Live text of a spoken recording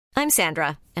I'm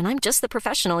Sandra, and I'm just the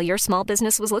professional your small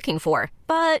business was looking for.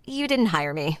 But you didn't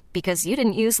hire me because you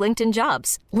didn't use LinkedIn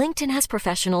Jobs. LinkedIn has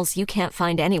professionals you can't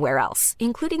find anywhere else,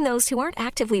 including those who aren't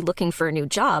actively looking for a new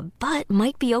job, but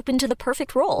might be open to the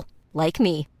perfect role, like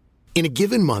me. In a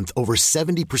given month, over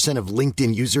 70% of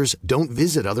LinkedIn users don't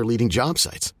visit other leading job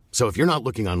sites. So if you're not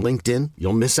looking on LinkedIn,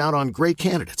 you'll miss out on great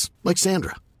candidates like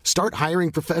Sandra. Start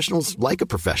hiring professionals like a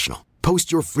professional.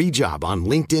 Post your free job on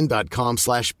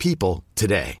linkedin.com/people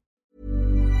today.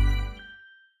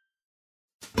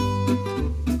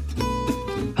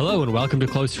 Hello and welcome to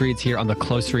Close Reads here on the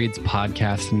Close Reads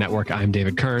Podcast Network. I'm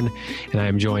David Kern and I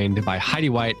am joined by Heidi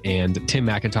White and Tim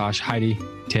McIntosh. Heidi,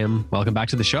 Tim, welcome back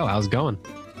to the show. How's it going?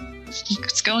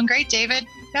 It's going great, David.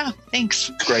 Yeah,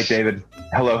 thanks. Great, David.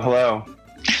 Hello.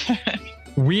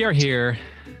 We are here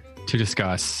to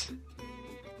discuss,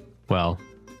 well,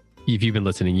 if you've been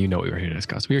listening, you know what we were here to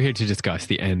discuss. We are here to discuss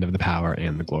The End of the Power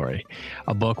and the Glory,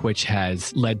 a book which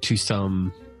has led to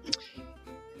some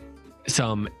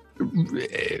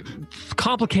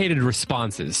complicated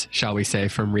responses, shall we say,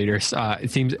 from readers. It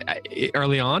seems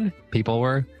early on, people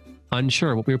were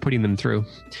unsure what we were putting them through.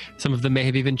 Some of them may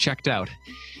have even checked out.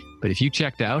 But if you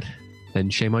checked out, then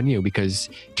shame on you, because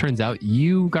it turns out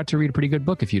you got to read a pretty good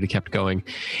book if you'd have kept going.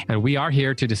 And we are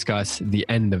here to discuss the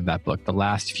end of that book, the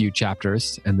last few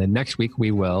chapters. And then next week,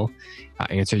 we will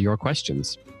answer your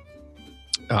questions.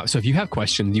 So if you have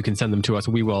questions, you can send them to us.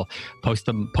 We will post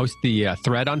the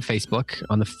thread on Facebook,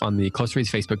 on the Close Reads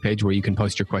Facebook page, where you can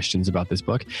post your questions about this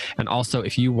book. And also,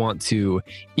 if you want to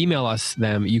email us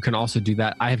them, you can also do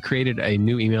that. I have created a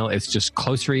new email. It's just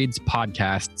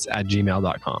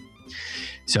closereadspodcasts@gmail.com.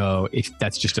 So if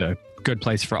that's just a good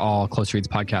place for all Close Reads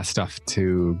podcast stuff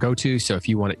to go to. So if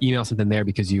you want to email something there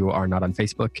because you are not on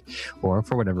Facebook or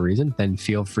for whatever reason, then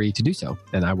feel free to do so.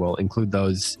 And I will include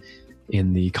those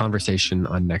in the conversation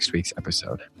on next week's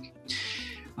episode.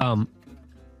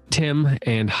 Tim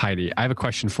and Heidi, I have a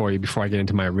question for you before I get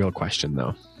into my real question,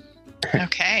 though.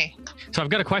 Okay. So I've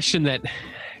got a question that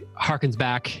harkens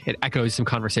back. It echoes some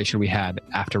conversation we had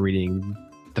after reading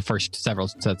the first several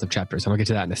sets of chapters. And I'll get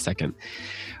to that in a second.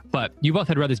 But you both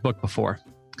had read this book before.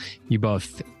 You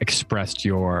both expressed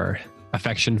your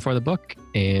affection for the book,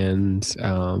 and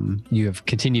you have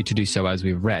continued to do so as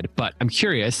we've read. But I'm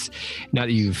curious, now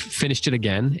that you've finished it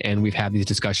again and we've had these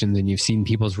discussions and you've seen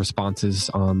people's responses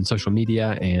on social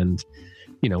media and,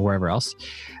 wherever else,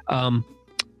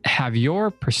 has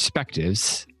your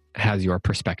perspective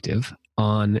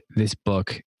on this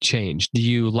book changed? Do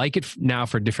you like it now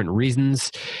for different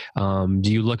reasons?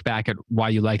 Do you look back at why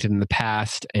you liked it in the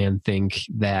past and think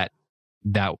that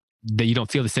you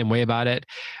don't feel the same way about it,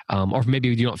 or maybe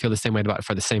you don't feel the same way about it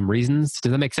for the same reasons?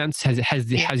 Does that make sense?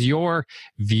 Has your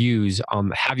views on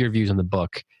the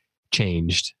book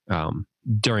changed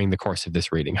during the course of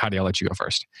this reading? Heidi, I'll let you go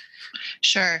first.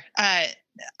 Sure.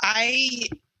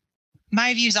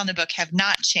 My views on the book have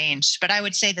not changed, but I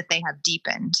would say that they have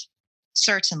deepened,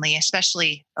 certainly,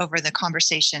 especially over the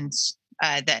conversations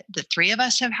that the three of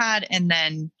us have had, and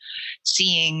then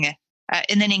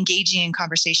engaging in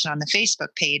conversation on the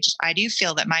Facebook page. I do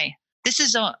feel that this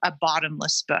is a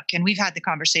bottomless book, and we've had the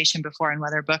conversation before on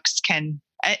whether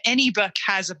any book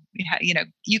has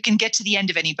you can get to the end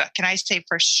of any book. And I say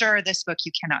for sure this book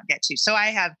you cannot get to. So I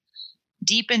have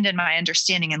deepened in my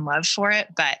understanding and love for it,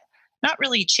 but not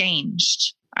really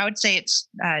changed. I would say it's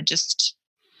just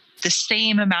the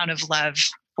same amount of love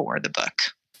for the book.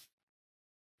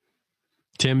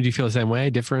 Tim, do you feel the same way?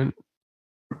 Different?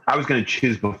 I was going to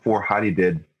choose before Heidi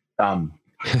did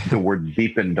the word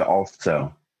deepened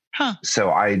also. Huh.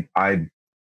 So I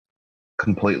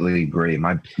completely agree.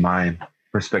 My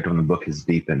perspective on the book has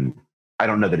deepened. I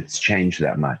don't know that it's changed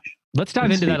that much. Let's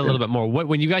dive into that a little bit more.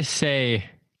 When you guys say,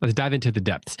 let's dive into the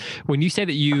depths. When you say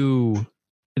that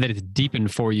it's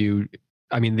deepened for you,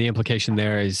 I mean, the implication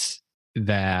there is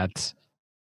that,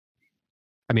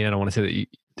 I don't want to say that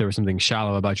there was something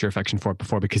shallow about your affection for it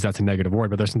before, because that's a negative word,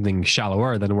 but there's something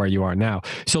shallower than where you are now.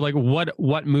 So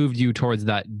what moved you towards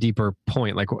that deeper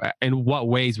point? In what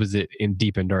ways was it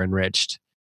deepened or enriched?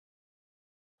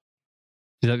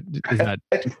 Is that?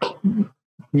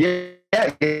 Yeah.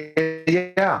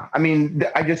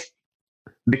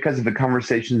 Because of the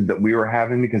conversations that we were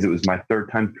having, because it was my third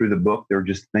time through the book, there were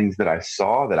just things that I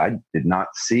saw that I did not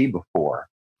see before.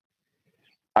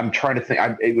 I'm trying to think.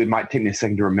 It might take me a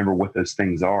second to remember what those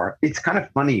things are. It's kind of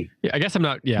funny. Yeah, I guess I'm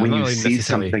not. Yeah, when I'm not you really see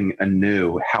something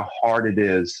anew, how hard it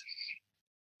is.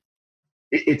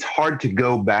 It's hard to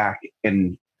go back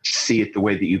and see it the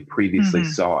way that you previously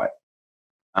saw it.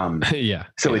 Yeah.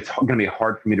 So it's going to be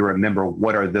hard for me to remember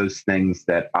what are those things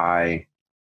that I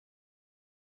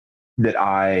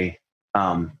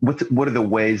what are the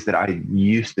ways that I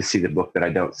used to see the book that I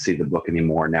don't see the book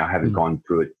anymore now, having gone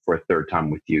through it for a third time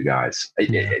with you guys?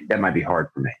 That might be hard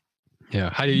for me. Yeah.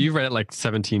 Heidi, you've read it like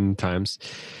 17 times.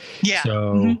 Yeah.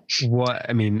 So what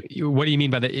do you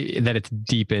mean by that it's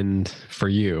deepened for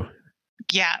you?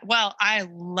 Yeah. Well,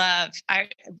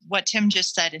 what Tim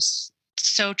just said is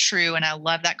so true. And I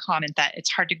love that comment that it's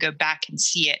hard to go back and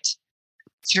see it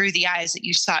through the eyes that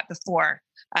you saw it before,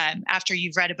 after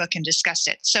you've read a book and discussed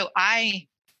it. So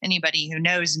anybody who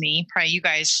knows me, probably you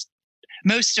guys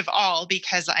most of all,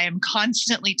 because I am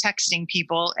constantly texting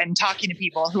people and talking to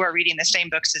people who are reading the same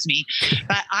books as me.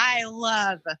 But I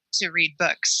love to read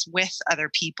books with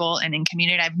other people and in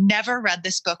community. I've never read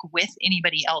this book with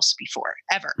anybody else before,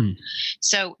 ever.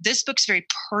 So this book's very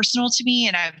personal to me,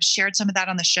 and I've shared some of that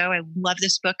on the show. I love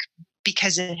this book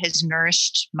because it has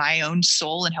nourished my own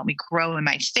soul and helped me grow in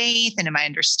my faith and in my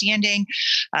understanding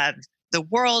of the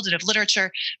world and of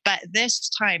literature. But this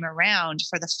time around,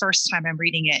 for the first time, I'm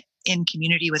reading it in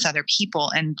community with other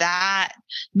people. And that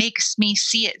makes me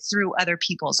see it through other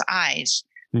people's eyes.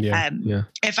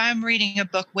 If I'm reading a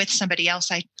book with somebody else,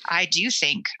 I do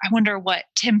think, I wonder what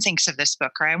Tim thinks of this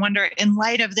book, or I wonder, in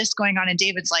light of this going on in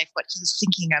David's life, what he's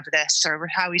thinking of this or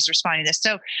how he's responding to this.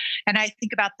 So, and I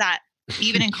think about that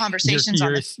even in conversations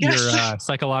your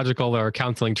psychological or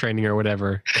counseling training or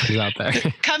whatever comes out there.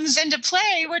 Comes into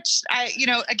play, which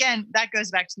again, that goes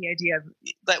back to the idea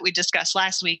that we discussed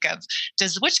last week of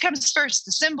which comes first,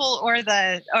 the symbol or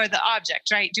the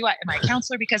object, right? Am I a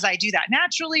counselor because I do that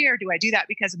naturally, or do I do that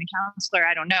because I'm a counselor?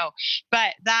 I don't know.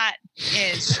 But that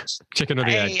is chicken or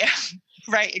the egg.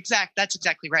 Right. That's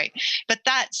exactly right. But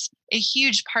that's a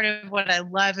huge part of what I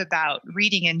love about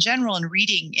reading in general and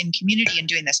reading in community and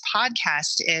doing this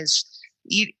podcast is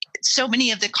so many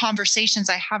of the conversations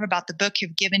I have about the book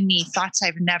have given me thoughts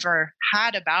I've never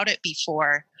had about it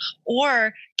before,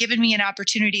 or given me an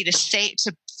opportunity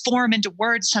to form into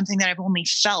words something that I've only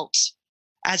felt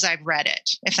as I've read it,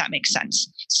 if that makes sense.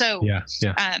 So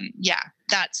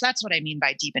that's what I mean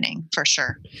by deepening, for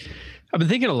sure. I've been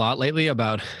thinking a lot lately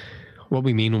about what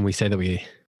we mean when we say that we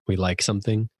like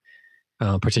something,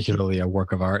 particularly a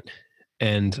work of art.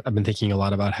 And I've been thinking a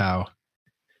lot about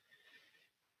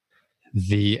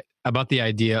the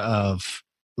idea of,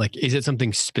 like, is it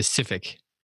something specific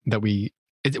that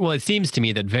it seems to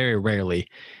me that very rarely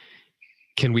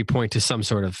can we point to some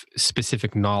sort of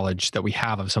specific knowledge that we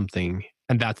have of something,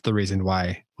 and that's the reason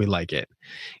why we like it.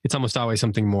 It's almost always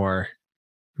something more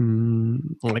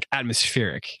like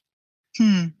atmospheric.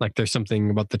 Like there's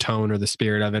something about the tone or the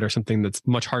spirit of it, or something that's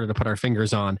much harder to put our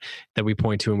fingers on, that we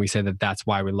point to and we say that that's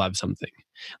why we love something.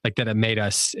 Like that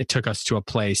it took us to a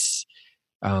place,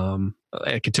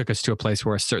 it took us to a place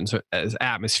where a certain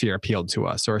atmosphere appealed to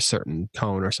us, or a certain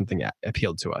tone or something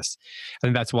appealed to us. I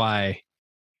think that's why,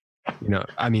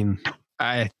 I mean,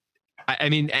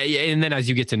 and then as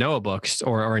you get to know a book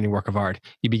or any work of art,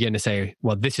 you begin to say,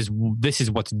 well, this is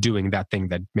what's doing that thing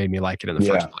that made me like it in the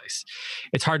first place.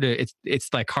 It's hard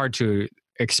to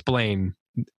explain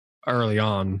early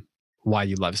on why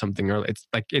you love something early. It's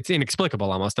like, it's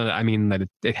inexplicable almost. I mean, that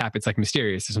it happens, like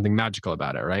mysterious. There's something magical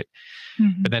about it, right?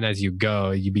 Mm-hmm. But then as you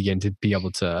go, you begin to be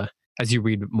able to, as you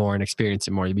read more and experience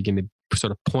it more, you begin to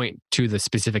sort of point to the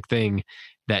specific thing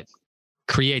that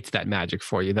creates that magic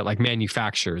for you, that like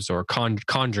manufactures or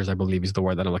conjures, I believe is the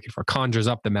word that I'm looking for, conjures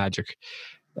up the magic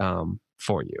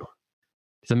for you.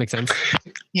 Does that make sense?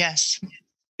 Yes.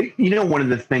 One of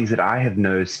the things that I have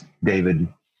noticed, David,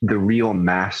 the real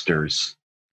masters,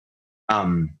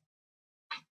 I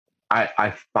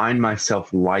find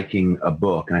myself liking a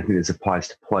book, and I think this applies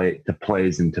to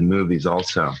plays and to movies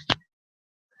also,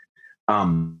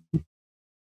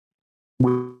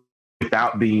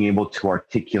 without being able to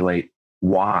articulate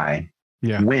why,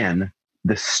 when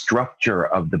the structure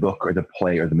of the book or the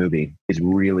play or the movie is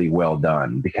really well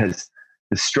done, because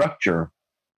the structure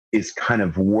is kind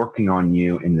of working on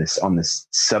you on this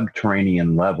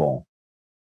subterranean level,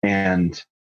 and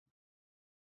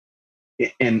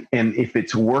if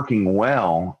it's working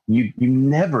well, you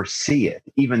never see it,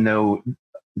 even though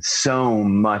so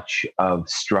much of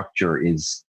structure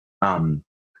is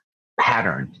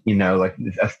patterned. Like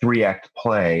a three-act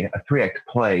play,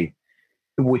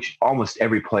 which almost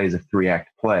every play is a three-act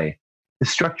play. The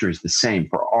structure is the same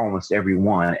for almost every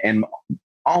one, and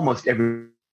almost every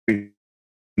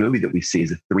movie that we see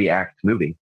is a three-act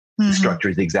movie. Mm-hmm. The structure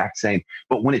is the exact same,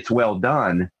 but when it's well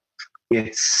done,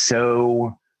 it's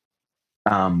so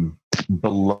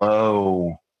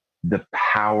below the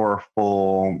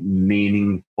powerful,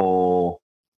 meaningful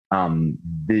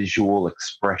visual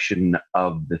expression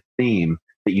of the theme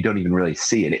that you don't even really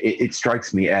see it. It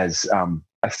strikes me as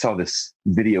I saw this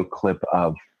video clip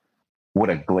of what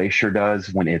a glacier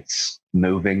does when it's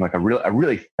moving, like a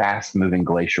really fast moving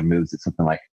glacier moves at something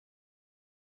like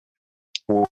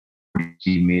 40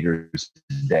 meters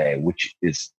a day, which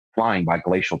is flying by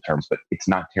glacial terms, but it's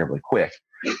not terribly quick.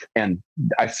 And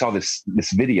I saw this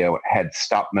video, it had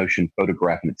stop motion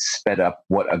photograph, and it sped up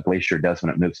what a glacier does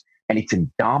when it moves. And it's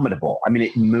indomitable. I mean,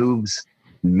 it moves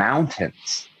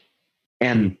mountains.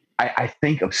 And I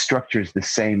think of structures the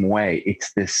same way.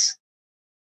 It's this,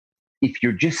 if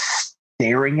you're just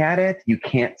staring at it, you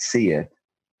can't see it.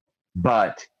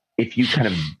 But if you kind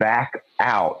of back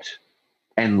out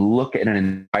and look at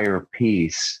an entire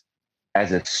piece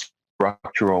as a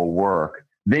structural work,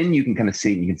 then you can kind of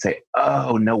see it and you can say,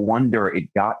 oh, no wonder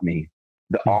it got me.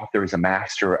 The author is a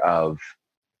master of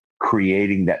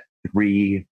creating that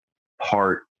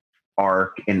 3-part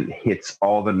arc, and it hits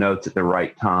all the notes at the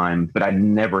right time. But I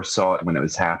never saw it when it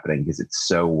was happening because it's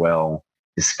so well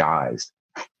disguised.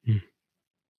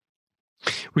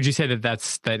 Would you say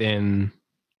that in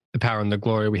The Power and the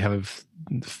Glory, we have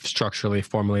structurally,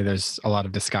 formally, there's a lot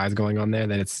of disguise going on there,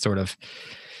 that it's sort of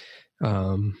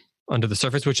under the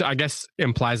surface, which I guess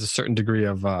implies a certain degree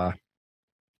of,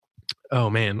 oh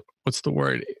man, what's the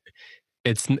word?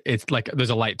 It's like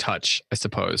there's a light touch, I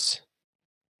suppose,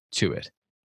 to it.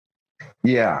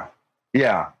 Yeah.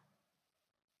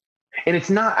 And it's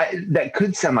not, that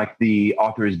could sound like the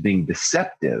author is being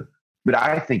deceptive, but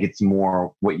I think it's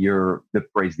more the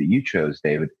phrase that you chose,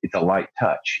 David. It's a light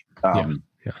touch. Yeah.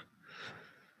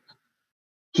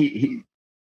 He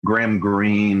Graham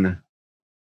Greene,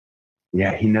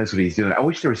 he knows what he's doing. I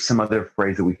wish there was some other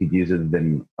phrase that we could use other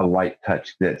than a light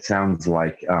touch that sounds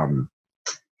like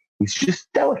he's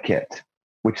just delicate,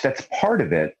 which that's part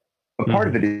of it. But part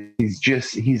of it is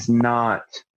he's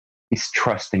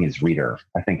trusting his reader,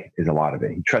 I think, is a lot of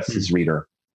it. He trusts his reader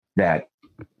that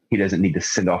he doesn't need to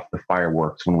send off the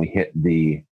fireworks when we hit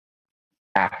the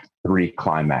Act 3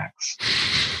 climax.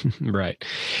 Right.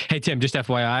 Hey, Tim, just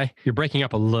FYI, you're breaking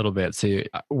up a little bit. So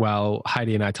while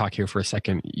Heidi and I talk here for a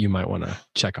second, you might want to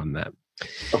check on that.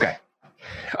 Okay.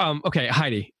 Okay,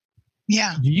 Heidi.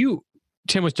 Yeah.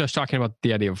 Tim was just talking about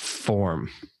the idea of form.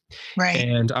 Right.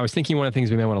 And I was thinking one of the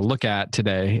things we may want to look at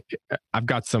today, I've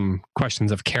got some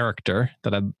questions of character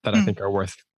that I think are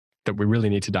that we really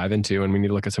need to dive into, and we need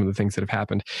to look at some of the things that have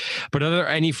happened. But are there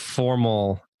any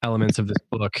formal elements of this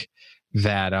book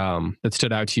that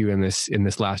stood out to you in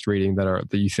this last reading that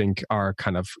you think are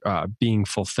kind of being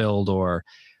fulfilled or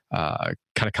kind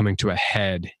of coming to a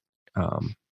head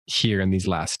here in these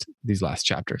last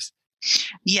chapters?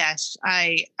 Yes,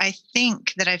 I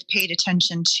think that I've paid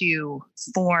attention to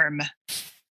form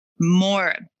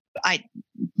more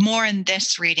in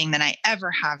this reading than I ever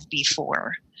have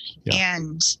before. Yeah.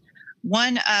 And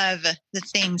one of the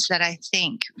things that I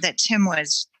think that Tim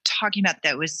was talking about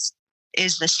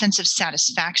is the sense of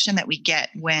satisfaction that we get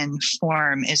when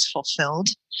form is fulfilled,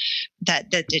 that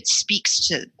it speaks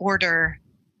to order,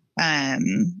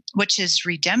 which is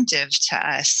redemptive to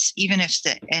us, even if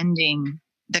the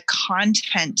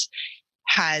content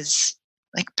has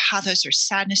like pathos or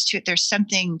sadness to it. There's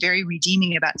something very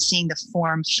redeeming about seeing the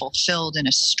form fulfilled in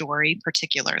a story,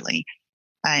 particularly.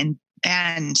 And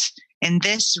in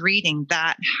this reading,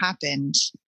 that happened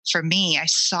for me. I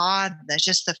saw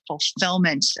the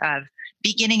fulfillment of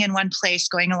beginning in one place,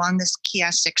 going along this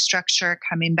chiastic structure,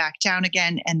 coming back down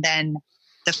again, and then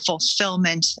the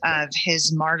fulfillment of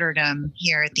his martyrdom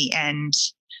here at the end,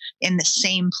 in the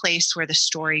same place where the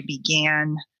story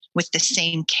began, with the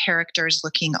same characters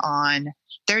looking on.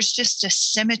 There's just a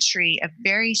symmetry, a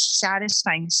very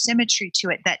satisfying symmetry to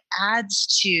it that adds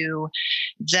to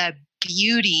the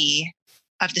beauty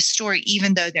of the story,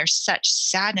 even though there's such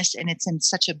sadness and it's in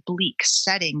such a bleak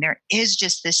setting. There is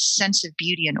just this sense of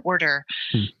beauty and order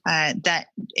that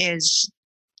is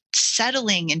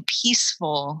settling and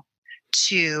peaceful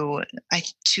to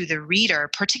the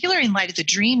reader, particularly in light of the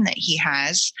dream that he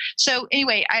has. So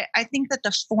anyway, I think that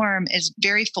the form is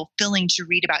very fulfilling to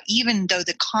read about, even though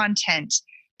the content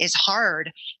is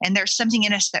hard. And there's something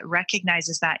in us that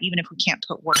recognizes that, even if we can't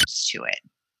put words to it.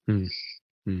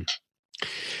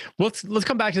 Let's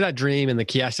come back to that dream and the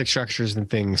chiastic structures and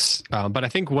things. But I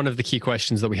think one of the key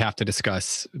questions that we have to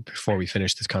discuss before we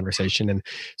finish this conversation, and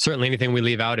certainly anything we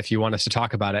leave out, if you want us to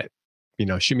talk about it,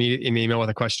 shoot me an email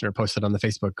with a question or post it on the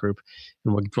Facebook group,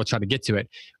 and we'll try to get to it.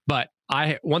 But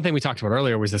one thing we talked about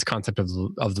earlier was this concept of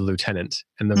the lieutenant,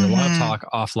 and there was a lot of talk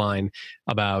offline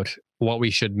about what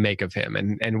we should make of him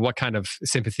and what kind of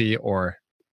sympathy or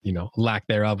lack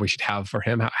thereof we should have for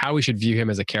him, how we should view him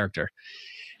as a character.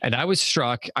 And I was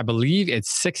struck, I believe it's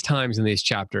 6 times in these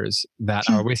chapters that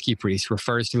our whiskey priest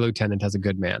refers to the lieutenant as a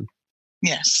good man.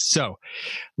 Yes. So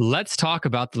let's talk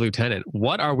about the lieutenant.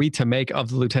 What are we to make of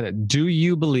the lieutenant? Do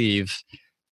you believe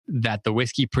that the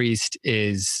whiskey priest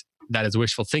is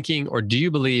wishful thinking, or do you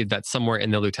believe that somewhere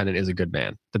in the lieutenant is a good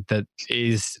man? That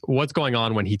is what's going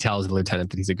on when he tells the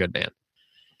lieutenant that he's a good man?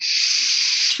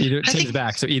 Tim's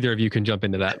back, so either of you can jump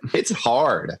into that. It's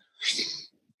hard.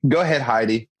 Go ahead,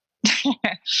 Heidi.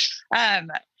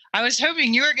 I was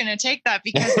hoping you were going to take that,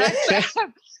 because that's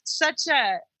such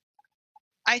a.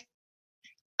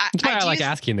 That's why I like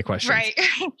asking the questions. Right.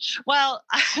 Well,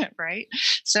 right.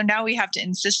 So now we have to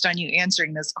insist on you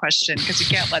answering this question, because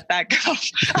you can't let that go.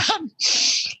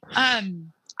 I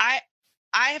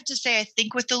have to say, I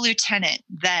think with the lieutenant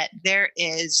that there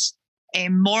is a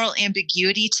moral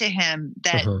ambiguity to him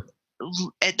that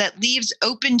that leaves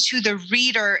open to the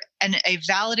reader a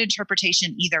valid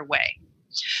interpretation either way.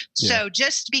 So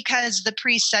just because the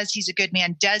priest says he's a good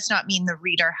man does not mean the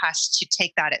reader has to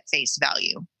take that at face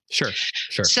value. Sure.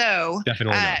 So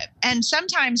definitely and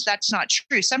sometimes that's not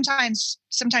true. Sometimes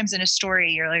in a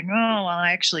story you're like, oh, well,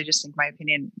 I actually just think my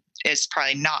opinion is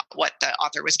probably not what the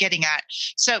author was getting at.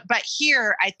 So, but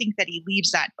here I think that he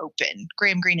leaves that open.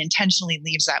 Graham Greene intentionally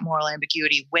leaves that moral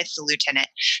ambiguity with the lieutenant.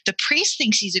 The priest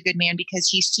thinks he's a good man because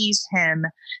he sees him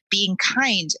being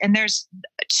kind, and there's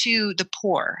to the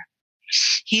poor.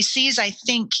 He sees, I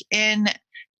think, in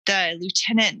the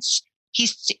lieutenant's,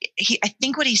 I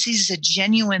think what he sees is a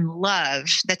genuine love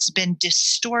that's been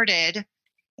distorted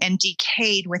and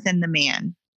decayed within the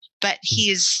man. But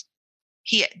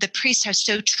the priest has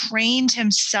so trained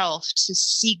himself to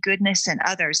see goodness in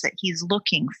others that he's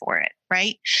looking for it,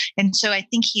 right? And so I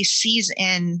think he sees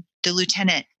in the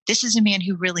lieutenant, this is a man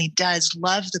who really does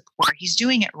love the poor. He's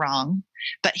doing it wrong,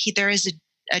 but there is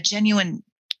a genuine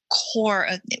core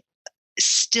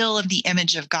still of the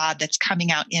image of God that's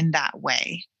coming out in that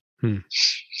way.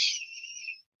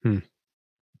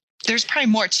 There's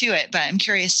probably more to it, but I'm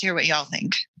curious to hear what y'all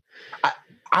think.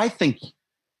 I think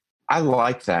I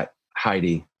like that,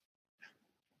 Heidi.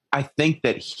 I think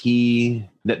that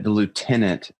the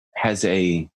lieutenant has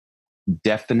a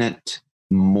definite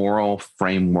moral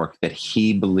framework that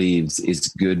he believes is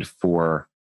good for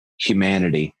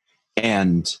humanity.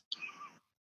 And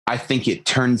I think it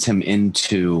turns him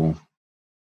into,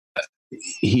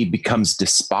 he becomes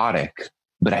despotic.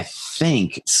 But I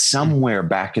think somewhere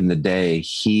back in the day,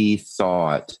 he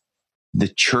thought the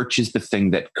church is the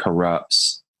thing that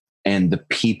corrupts and the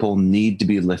people need to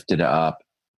be lifted up.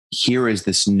 Here is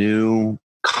this new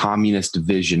communist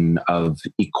vision of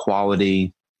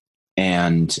equality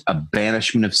and a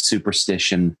banishment of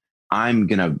superstition. I'm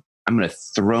going to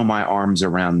throw my arms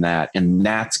around that, and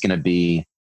that's going to be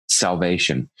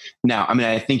salvation. Now, I mean,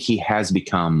 I think he has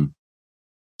become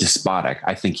despotic.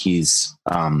 I think he's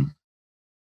That's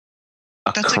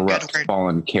corrupt,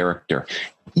 fallen character.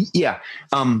 Yeah.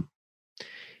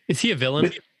 Is he a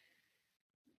villain?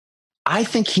 I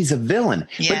think he's a villain.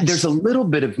 Yes. But there's a little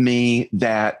bit of me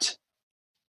that,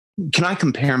 can I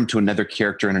compare him to another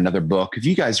character in another book? Have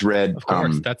you guys read Of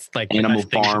course. That's like Animal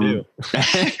Farm?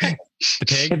 The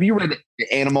pig? Have you read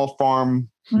Animal Farm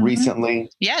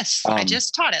recently? Yes. I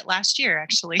just taught it last year,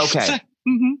 actually. Okay.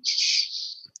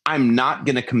 I'm not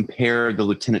going to compare the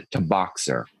lieutenant to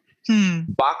Boxer.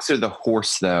 Boxer the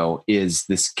horse, though, is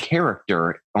this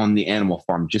character on the Animal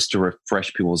Farm, just to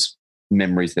refresh people's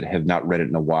memories that have not read it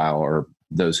in a while, or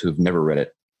those who've never read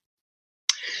it.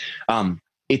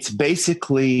 It's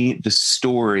basically, the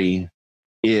story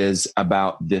is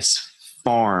about this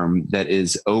farm that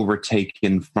is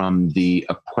overtaken from the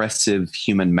oppressive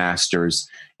human masters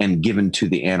and given to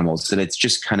the animals. And it's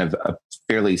just kind of a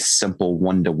fairly simple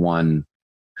one-to-one.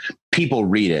 People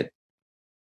read it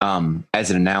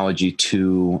as an analogy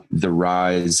to the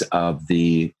rise of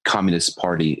the Communist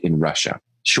Party in Russia.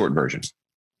 Short version.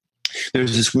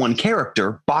 There's this one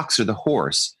character, Boxer the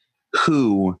horse,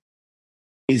 who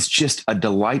is just a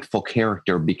delightful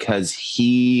character because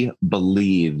he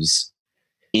believes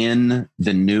in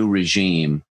the new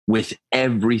regime with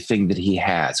everything that he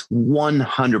has.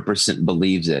 100%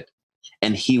 believes it.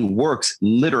 And he works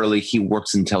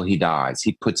until he dies.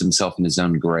 He puts himself in his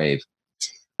own grave.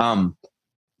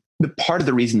 But part of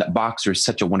the reason that Boxer is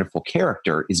such a wonderful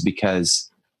character is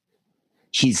because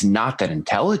he's not that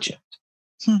intelligent.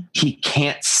 He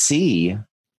can't see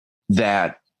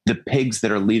that the pigs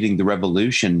that are leading the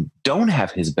revolution don't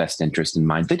have his best interest in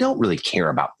mind. They don't really care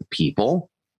about the people.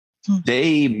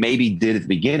 They maybe did at the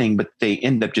beginning, but they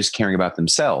end up just caring about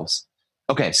themselves.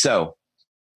 Okay, so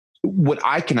what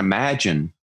I can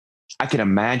imagine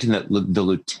that the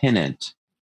lieutenant,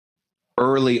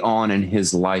 early on in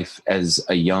his life as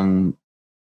a young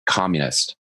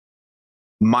communist,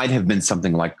 might have been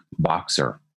something like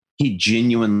Boxer. he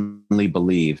genuinely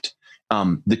believed.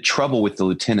 The trouble with the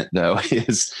lieutenant, though,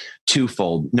 is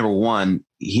twofold. Number one,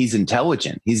 he's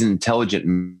intelligent. He's an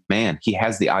intelligent man. He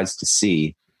has the eyes to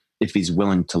see if he's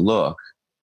willing to look.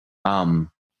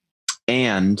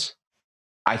 And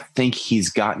I think he's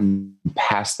gotten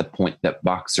past the point that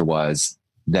Boxer was,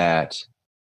 that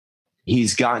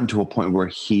he's gotten to a point where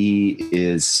he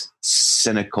is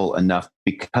cynical enough,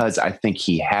 because I think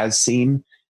he has seen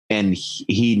and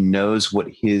he knows what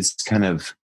his kind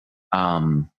of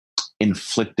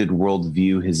inflicted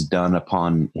worldview has done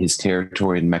upon his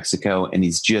territory in Mexico, and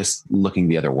he's just looking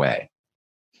the other way.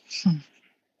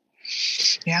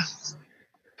 Yeah.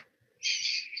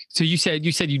 So you said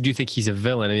you do think he's a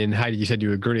villain, and Heidi, you said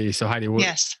you agree. So Heidi,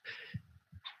 Yes.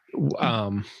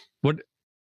 What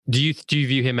do you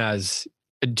view him as?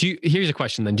 Here's a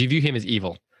question then: do you view him as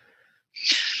evil?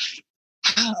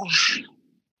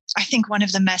 I think one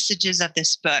of the messages of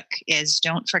this book is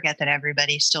don't forget that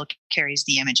everybody still carries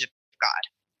the image of God.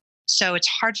 So it's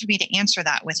hard for me to answer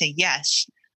that with a yes,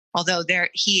 although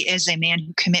he is a man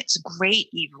who commits great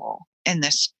evil in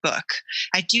this book.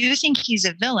 I do think he's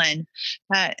a villain,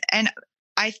 and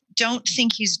I don't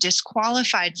think he's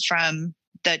disqualified from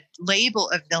the label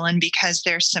of villain, because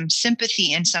there's some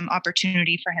sympathy and some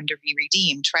opportunity for him to be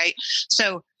redeemed, right?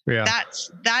 So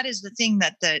that is the thing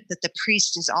that the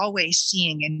priest is always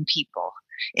seeing in people,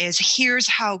 is here's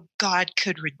how God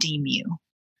could redeem you.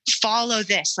 Follow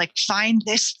this, like find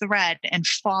this thread and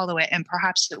follow it, and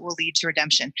perhaps it will lead to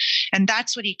redemption. And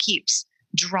that's what he keeps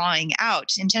drawing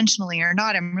out, intentionally or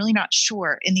not. I'm really not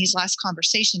sure, in these last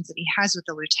conversations that he has with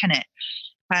the lieutenant,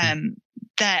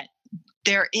 that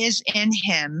there is in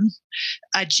him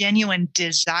a genuine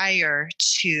desire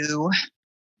to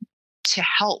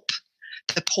help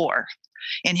the poor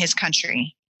in his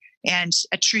country, and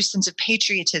a true sense of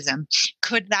patriotism.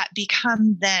 Could that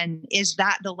become then, is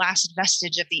that the last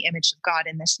vestige of the image of God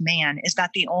in this man? Is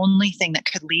that the only thing that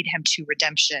could lead him to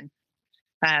redemption?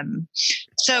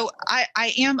 So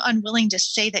I am unwilling to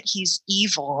say that he's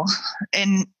evil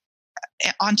and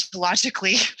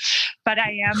ontologically, but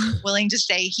I am willing to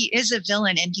say he is a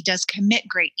villain and he does commit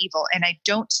great evil, and I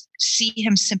don't see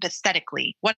him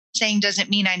sympathetically. What I'm saying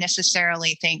doesn't mean I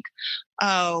necessarily think,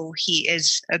 oh, he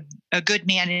is a good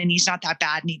man and he's not that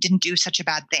bad and he didn't do such a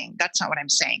bad thing. That's not what I'm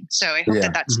saying. So I hope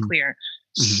that that's clear.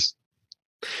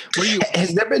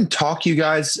 Has there been talk, you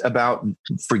guys, about,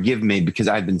 forgive me because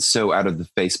I've been so out of the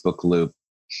Facebook loop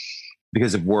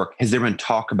because of work, has there been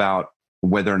talk about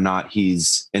whether or not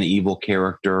he's an evil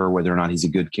character, or whether or not he's a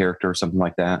good character, or something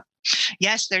like that?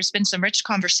 Yes, there's been some rich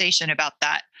conversation about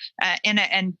that.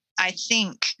 And I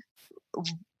think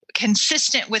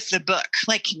consistent with the book,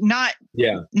 like not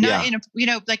in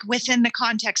a, like within the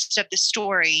context of the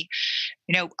story,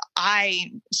 I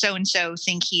so-and-so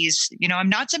think he's, I'm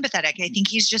not sympathetic. I think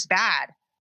he's just bad.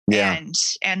 Yeah.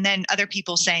 And then other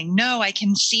people saying, no, I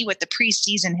can see what the priest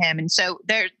sees in him. And so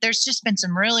there's just been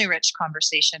some really rich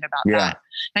conversation about that.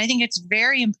 And I think it's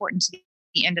very important to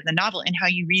the end of the novel and how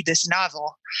you read this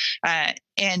novel,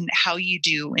 and how you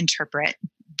do interpret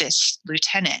this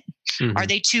lieutenant. Mm-hmm. Are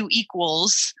they two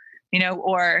equals,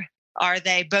 or are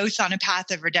they both on a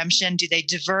path of redemption? Do they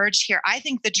diverge here? I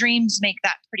think the dreams make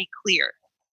that pretty clear.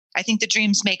 I think the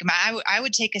dreams make, I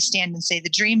would take a stand and say the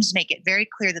dreams make it very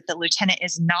clear that the lieutenant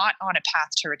is not on a path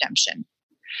to redemption,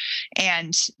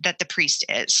 and that the priest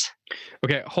is.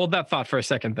 Okay, hold that thought for a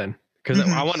second then, because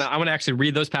I want to actually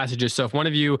read those passages. So if one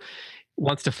of you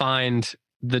wants to find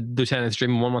the lieutenant's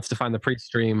dream and one wants to find the priest's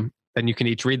dream, then you can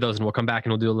each read those and we'll come back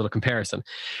and we'll do a little comparison.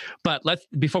 But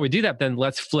before we do that, then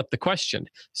let's flip the question.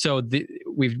 So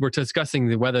we're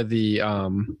discussing whether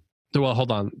well,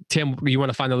 hold on. Tim, you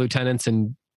want to find the lieutenants,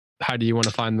 and how do you want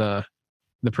to find the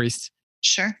priests?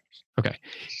 Sure. Okay.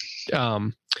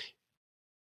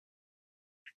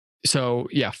 So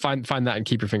yeah, find that and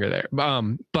keep your finger there.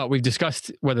 But we've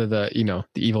discussed whether the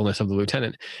evilness of the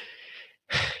lieutenant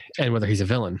and whether he's a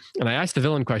villain. And I asked the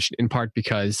villain question in part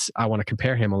because I want to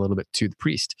compare him a little bit to the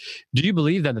priest. Do you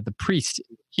believe then that the priest is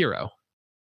a hero?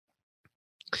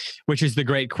 Which is the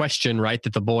great question, right?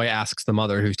 That the boy asks the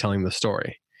mother who's telling the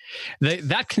story.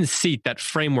 That conceit, that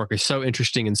framework is so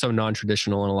interesting and so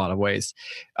non-traditional in a lot of ways.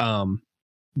 The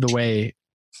way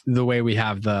we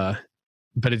have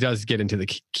but it does get into the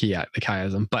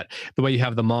chiasm. But the way you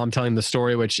have the mom telling the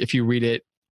story, which if you read it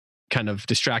kind of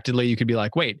distractedly, you could be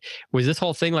like, wait, was this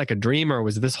whole thing like a dream, or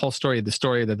was this whole story the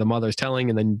story that the mother's telling?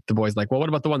 And then the boy's like, well, what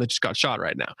about the one that just got shot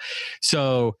right now?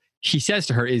 So he says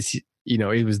to her, was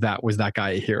that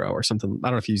guy a hero or something? I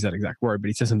don't know if he used that exact word, but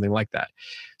he says something like that.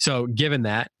 So given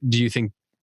that, do you think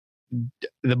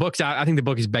the book's out. I think the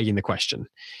book is begging the question.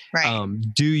 Right.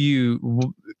 Do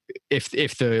you, if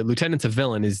the lieutenant's a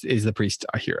villain, is the priest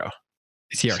a hero?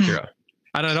 Is he our hero?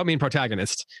 I don't mean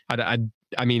protagonist. I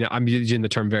mean, I'm using the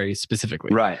term very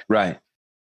specifically. Right.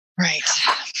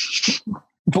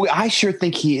 Boy, I sure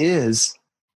think he is.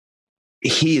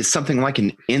 He is something like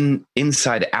an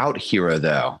inside out hero,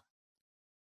 though.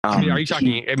 I mean, are you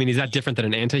talking? I mean, is that different than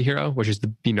an anti-hero, which is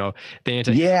the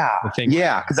anti? Yeah, the thing?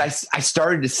 yeah. Because I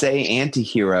started to say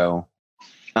anti-hero,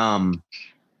 but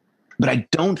I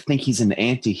don't think he's an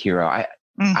anti-hero.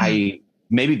 I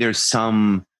maybe there's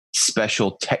some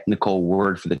special technical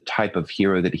word for the type of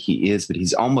hero that he is, but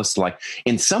he's almost like,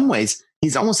 in some ways,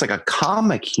 he's almost like a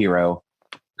comic hero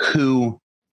who,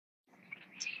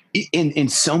 in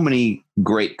so many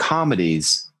great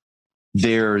comedies,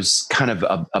 there's kind of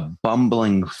a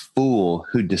bumbling fool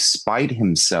who, despite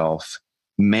himself,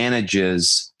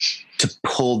 manages to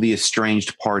pull the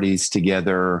estranged parties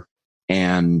together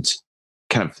and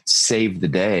kind of save the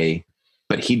day,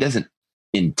 but he doesn't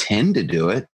intend to do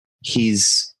it. He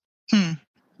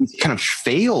kind of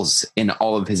fails in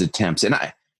all of his attempts. And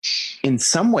in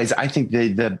some ways, I think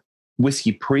the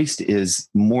Whiskey Priest is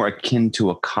more akin to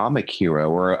a comic hero,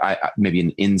 or maybe an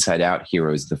inside out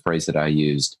hero is the phrase that I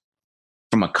used,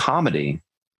 from a comedy,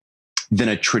 than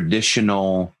a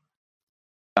traditional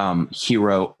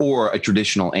hero or a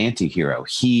traditional anti-hero.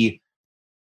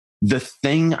 The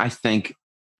thing I think,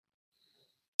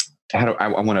 I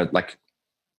want to like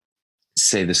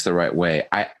say this the right way.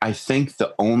 I think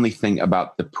the only thing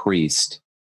about the priest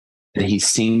that he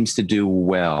seems to do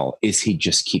well is he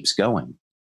just keeps going.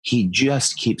 He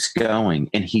just keeps going,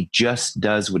 and he just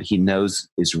does what he knows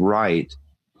is right.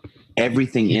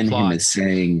 Everything in him is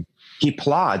saying, he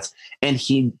plods, and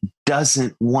he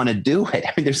doesn't want to do it.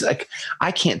 I mean,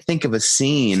 I can't think of a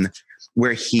scene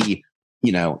where he,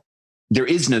 there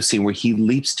is no scene where he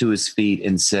leaps to his feet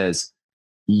and says,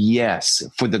 yes,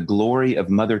 for the glory of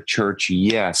Mother Church,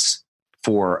 yes,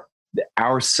 for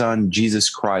our son, Jesus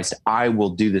Christ, I will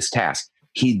do this task.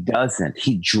 He doesn't.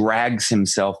 He drags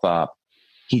himself up.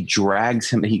 He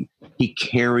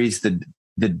carries the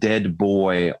dead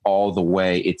boy all the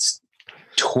way. It's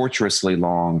torturously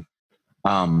long.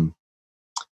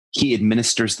 He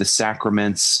administers the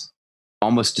sacraments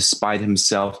almost despite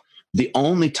himself. The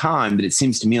only time that it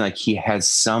seems to me like he has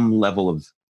some level of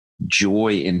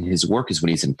joy in his work is when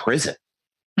he's in prison.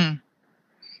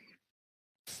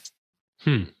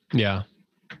 Yeah.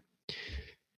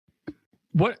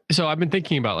 So I've been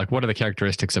thinking about, like, what are the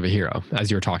characteristics of a hero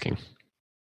as you were talking?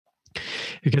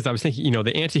 Because I was thinking,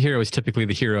 the anti-hero is typically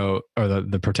the hero or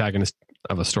the protagonist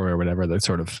of a story or whatever that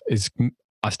sort of is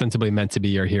ostensibly meant to be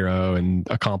your hero and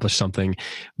accomplish something,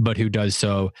 but who does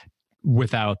so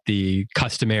without the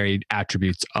customary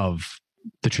attributes of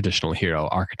the traditional hero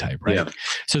archetype, right? Yeah.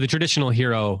 So the traditional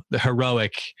hero, the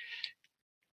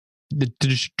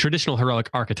traditional heroic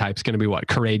archetype is going to be what?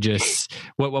 Courageous.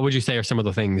 What would you say are some of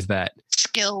the things that?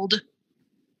 Skilled.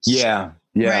 Yeah.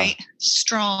 Right.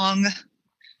 Strong.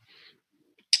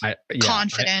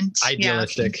 Confident.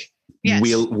 Idealistic. Yeah.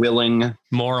 Yes. Willing.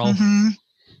 Moral. Mm-hmm.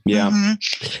 Yeah.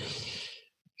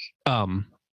 Mm-hmm.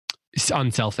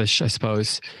 Unselfish, I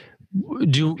suppose. Are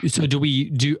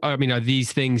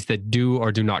these things that do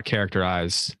or do not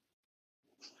characterize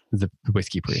the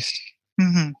Whiskey Priest?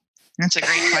 Mm-hmm. That's a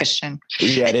great question.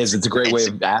 Yeah, it is. It's a great way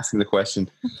of asking the question.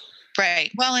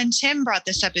 Right. Well, and Tim brought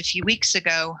this up a few weeks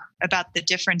ago about the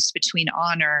difference between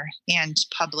honor and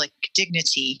public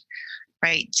dignity.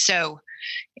 Right. So,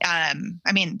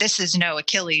 this is no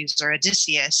Achilles or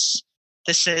Odysseus.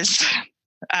 This is,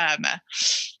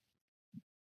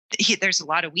 there's a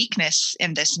lot of weakness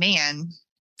in this man.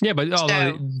 Yeah, but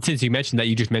since you mentioned that,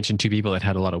 you just mentioned two people that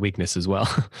had a lot of weakness as well.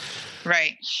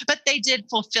 Right. But they did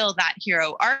fulfill that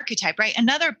hero archetype, right?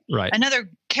 Another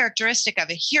characteristic of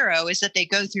a hero is that they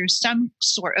go through some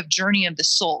sort of journey of the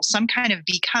soul, some kind of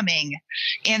becoming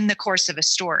in the course of a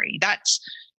story. That's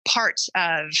part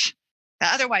of,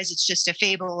 otherwise it's just a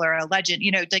fable or a legend,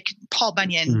 like Paul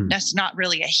Bunyan, that's not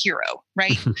really a hero,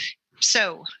 right?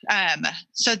 So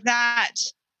that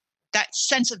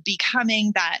sense of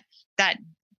becoming, that,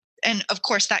 and of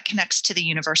course that connects to the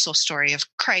universal story of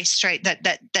Christ, right?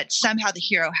 That somehow the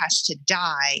hero has to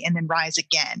die and then rise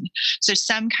again. So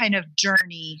some kind of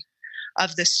journey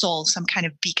of the soul, some kind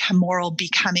of moral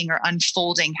becoming or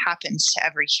unfolding happens to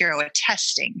every hero, a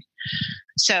testing.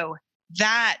 So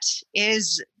that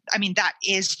is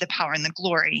the power and the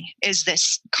glory, is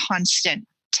this constant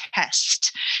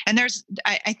test. And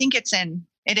I think it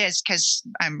is because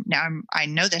I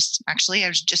know this, actually. I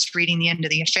was just reading The End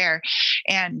of the Affair,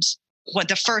 and what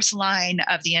the first line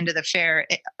of the end of the fair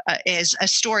is, a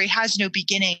story has no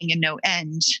beginning and no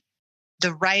end.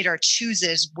 The writer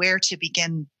chooses where to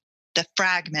begin the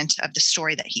fragment of the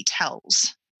story that he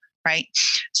tells, right?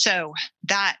 So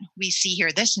that we see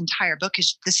here, this entire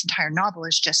novel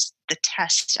is just the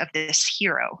test of this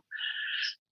hero.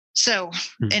 So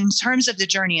in terms of the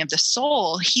journey of the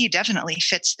soul, he definitely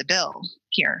fits the bill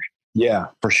here. Yeah,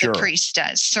 for sure. The priest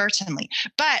does, certainly.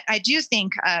 But I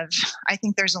think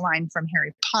there's a line from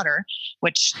Harry Potter,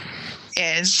 which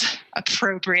is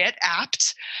appropriate,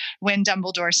 apt, when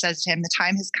Dumbledore says to him, the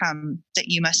time has come that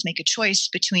you must make a choice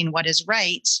between what is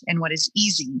right and what is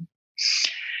easy.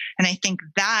 And I think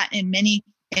that in many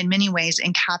ways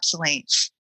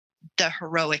encapsulates the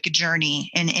heroic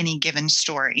journey in any given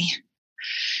story.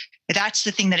 That's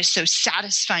the thing that is so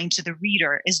satisfying to the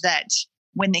reader, is that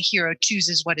when the hero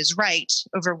chooses what is right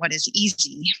over what is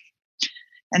easy.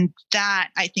 And that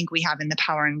I think we have in The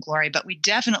Power and Glory, but we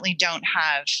definitely don't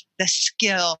have the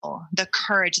skill, the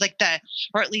courage,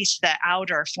 or at least the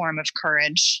outer form of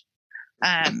courage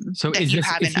that you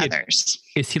have in others.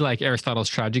 Is he like Aristotle's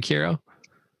tragic hero?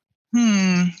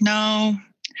 No,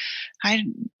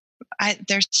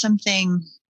 there's something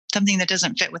that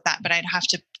doesn't fit with that, but I'd have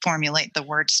to formulate the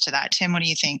words to that. Tim, what do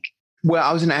you think? Well,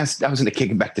 I was going to kick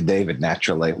it back to David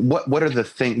naturally. What are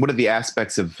the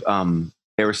aspects of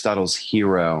Aristotle's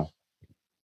hero?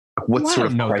 What sort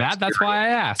of know that? That's why I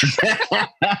asked.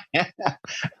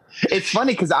 It's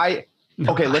funny because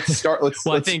let's start.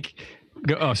 I think.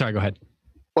 Go ahead.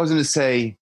 I was going to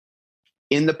say,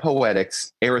 in the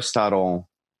Poetics, Aristotle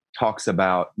talks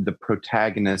about the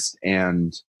protagonist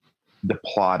and the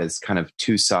plot as kind of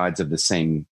two sides of the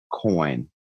same coin,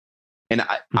 and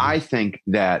I think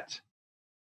that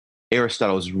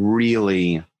Aristotle's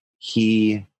really,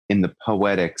 in the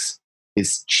Poetics,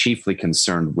 is chiefly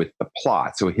concerned with the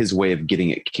plot. So his way of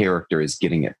getting at character is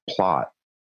getting at plot.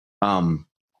 One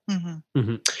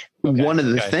of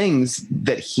the things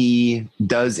that he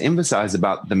does emphasize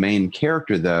about the main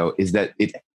character, though, is that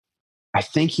I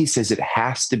think he says it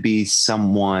has to be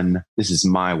someone, this is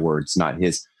my words, not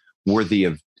his, worthy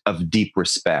of deep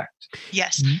respect.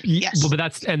 Yes.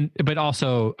 But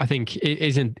also I think it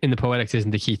isn't in the Poetics,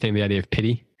 isn't the key thing the idea of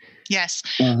pity? Yes.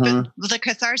 But the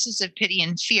catharsis of pity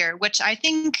and fear, which I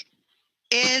think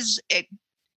is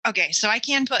okay. So I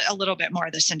can put a little bit more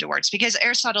of this into words, because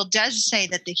Aristotle does say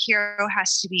that the hero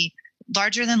has to be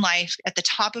larger than life, at the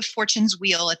top of fortune's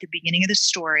wheel at the beginning of the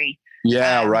story.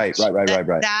 Yeah, right.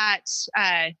 That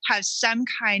has some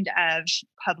kind of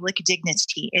public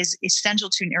dignity, is essential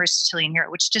to an Aristotelian hero,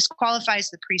 which disqualifies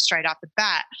the priest right off the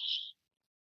bat.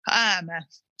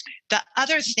 The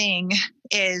other thing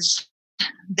is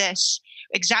this,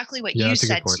 exactly what you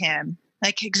said, Tim.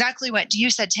 Like exactly what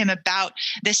you said, Tim, about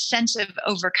this sense of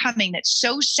overcoming that's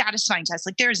so satisfying to us.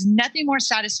 Like there is nothing more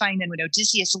satisfying than when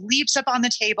Odysseus leaps up on the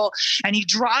table and he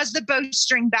draws the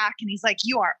bowstring back and he's like,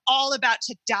 you are all about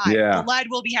to die. Yeah. Blood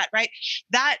will be had, right?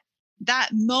 That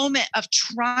moment of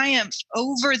triumph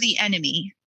over the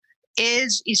enemy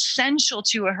is essential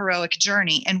to a heroic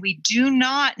journey. And we do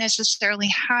not necessarily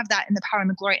have that in The Power and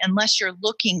the Glory unless you're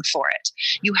looking for it.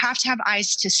 You have to have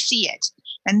eyes to see it.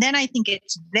 And then I think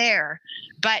it's there,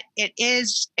 but it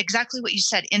is exactly what you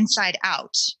said, inside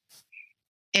out.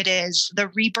 It is the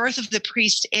rebirth of the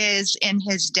priest is in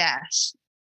his death.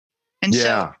 And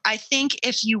so I think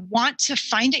if you want to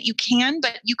find it, you can,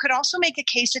 but you could also make a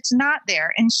case it's not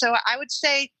there. And so I would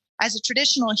say as a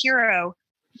traditional hero,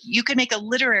 you could make a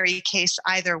literary case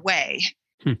either way.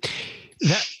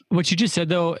 What you just said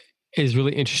though is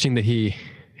really interesting, that he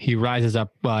rises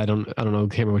up. Well, I don't know,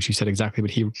 can't remember what you said exactly,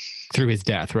 but he through his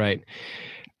death, right?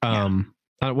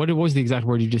 What was the exact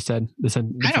word you just said?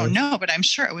 I don't know, but I'm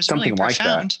sure it was something really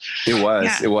profound. Like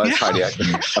that. It was. Heidi, I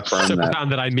can affirm so that.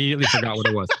 Profound that I immediately forgot what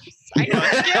it was. I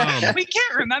know, we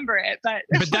can't remember it, but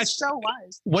that's so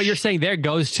wise. What you're saying there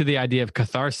goes to the idea of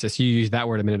catharsis. You used that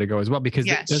word a minute ago as well, because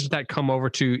doesn't that come over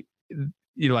to,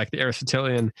 like the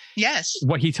Aristotelian? Yes.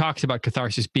 What he talks about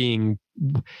catharsis being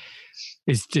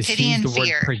is just pity and the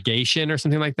fear. Word purgation or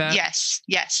something like that.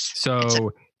 Yes.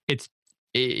 So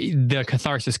the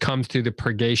catharsis comes through the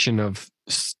purgation of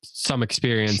some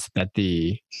experience that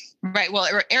the right. Well,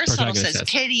 Aristotle says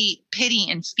pity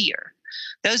and fear.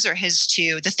 Those are his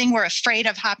two. The thing we're afraid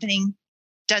of happening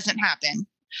doesn't happen,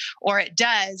 or it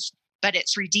does, but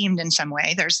it's redeemed in some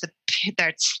way. That's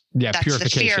the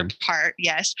fear part.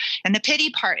 Yes. And the pity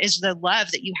part is the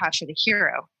love that you have for the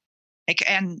hero, like,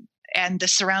 and the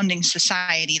surrounding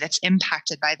society that's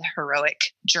impacted by the heroic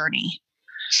journey.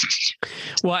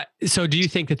 Well, so do you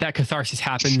think that catharsis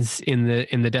happens in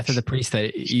the death of the priest?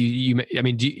 That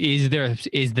is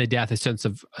the death a sense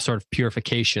of a sort of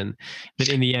purification that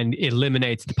in the end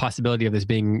eliminates the possibility of this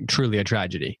being truly a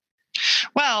tragedy?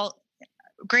 Well,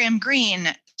 Graham Greene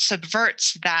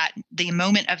subverts the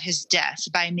moment of his death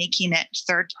by making it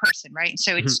third person, right?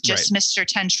 So it's just right. Mr.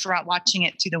 Tench watching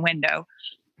it through the window.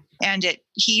 And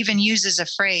he even uses a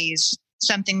phrase,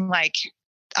 something like,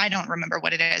 I don't remember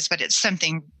what it is, but it's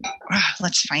something,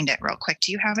 let's find it real quick.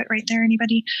 Do you have it right there,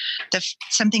 anybody?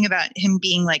 Something about him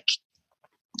being like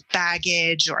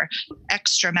baggage or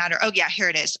extra matter. Oh yeah, here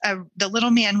it is. The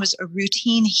little man was a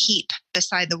routine heap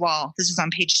beside the wall. This is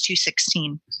on page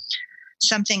 216.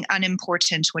 Something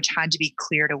unimportant which had to be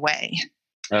cleared away.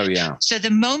 Oh yeah. So the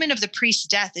moment of the priest's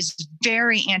death is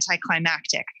very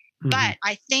anticlimactic. Mm-hmm. But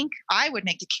I think I would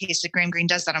make the case that Graham Greene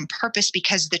does that on purpose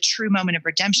because the true moment of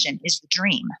redemption is the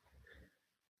dream.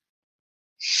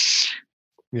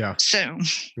 Yeah. So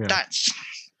that's...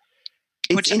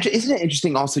 Isn't it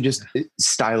interesting also just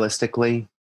stylistically,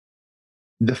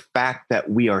 the fact that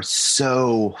we are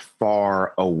so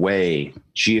far away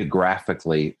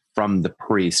geographically from the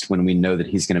priest when we know that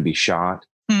he's going to be shot.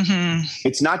 Mm-hmm.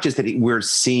 It's not just that we're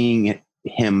seeing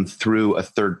him through a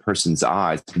third person's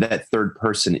eyes. That third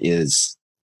person is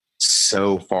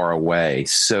so far away,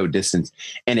 so distant.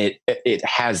 And it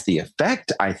has the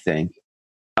effect, I think,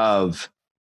 of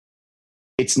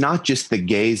it's not just the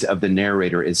gaze of the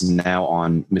narrator is now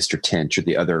on Mr. Tench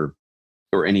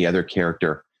or any other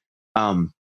character.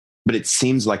 But it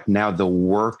seems like now the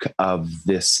work of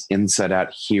this inside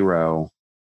out hero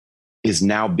is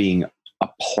now being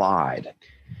applied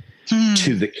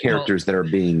to the characters that are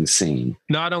being seen.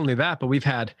 Not only that, but we've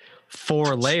had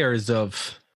 4 layers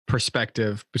of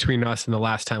perspective between us and the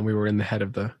last time we were in the head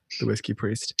of the whiskey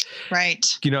priest. Right.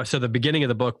 So the beginning of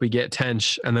the book, we get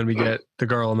Tench, and then we get the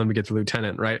girl, and then we get the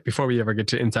lieutenant, right? Before we ever get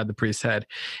to inside the priest's head.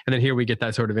 And then here we get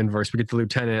that sort of inverse. We get the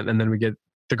lieutenant, and then we get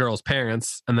the girl's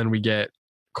parents, and then we get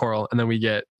Coral, and then we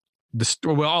get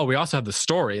we also have the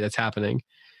story that's happening.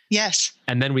 Yes.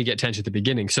 And then we get Tench at the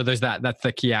beginning. So there's that's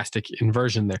the chiastic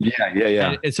inversion there.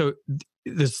 Yeah. And so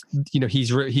this,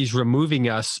 he's removing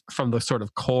us from the sort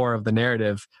of core of the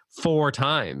narrative 4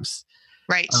 times.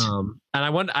 Right.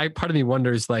 And part of me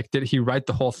wonders, like, did he write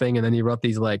the whole thing and then he wrote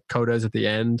these like codas at the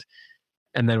end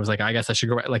and then was like, I guess I should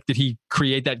go, like, did he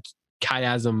create that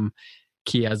chiasm,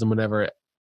 whatever,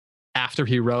 after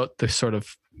he wrote the sort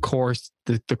of core,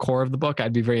 the core of the book?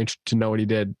 I'd be very interested to know what he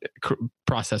did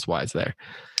process wise there.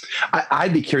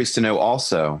 I'd be curious to know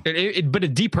also. But it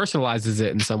depersonalizes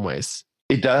it in some ways.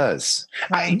 It does.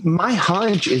 Right. My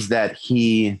hunch is that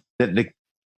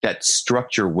that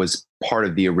structure was part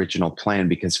of the original plan,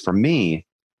 because for me,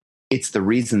 it's the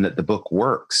reason that the book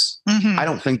works. Mm-hmm.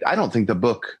 I don't think the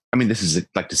book, I mean, this is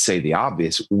like to say the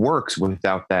obvious, works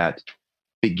without that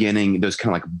beginning, those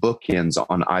kind of like bookends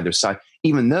on either side,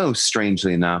 even though,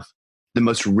 strangely enough, the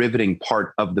most riveting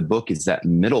part of the book is that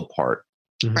middle part.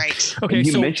 Mm-hmm. Right. Okay. And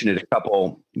you mentioned it a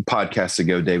couple podcasts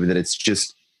ago, David, that it's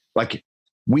just like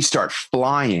we start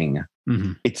flying.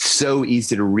 Mm-hmm. It's so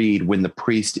easy to read when the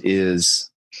priest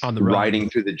is on the road, riding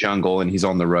through the jungle and he's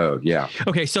on the road. Yeah.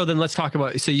 Okay. So then let's talk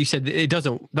about, so you said it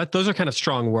doesn't, those are kind of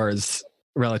strong words,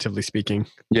 relatively speaking.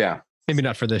 Yeah. Maybe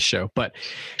not for this show, but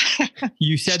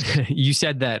you said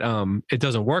that it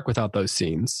doesn't work without those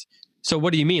scenes. So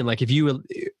what do you mean? Like if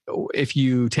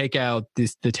you take out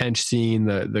the Tench scene,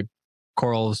 the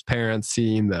Coral's parents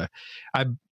scene,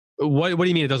 what do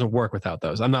you mean it doesn't work without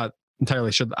those? I'm not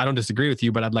entirely sure. I don't disagree with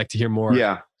you, but I'd like to hear more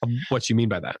of what you mean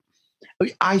by that.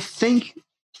 I think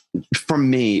for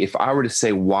me, if I were to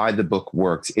say why the book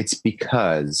works, it's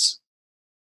because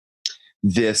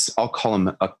I'll call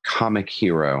him a comic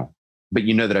hero, but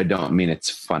you know that I don't mean it's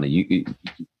funny.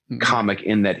 Comic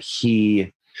in that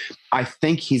I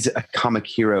think he's a comic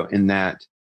hero in that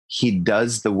he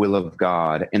does the will of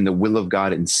God, and the will of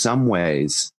God in some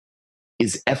ways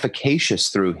is efficacious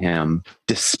through him,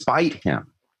 despite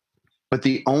him. But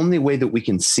the only way that we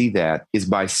can see that is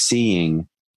by seeing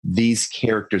these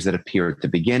characters that appear at the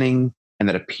beginning and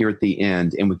that appear at the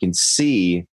end. And we can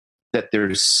see that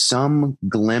there's some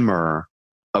glimmer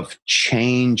of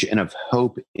change and of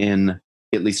hope in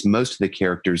at least most of the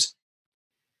characters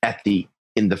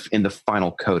in the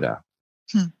final coda.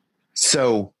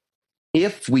 So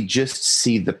if we just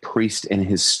see the priest and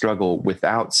his struggle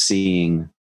without seeing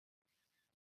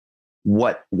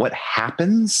what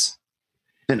happens,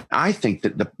 then I think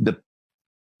that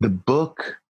the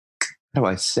book, how do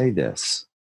I say this?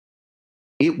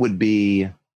 It would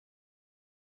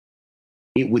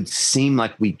seem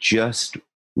like we just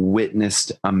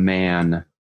witnessed a man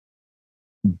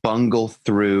bungle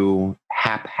through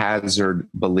haphazard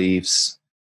beliefs,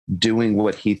 doing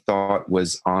what he thought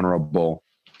was honorable.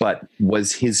 But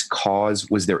was his cause,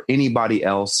 was there anybody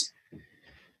else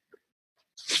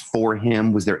for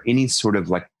him? Was there any sort of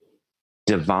like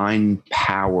divine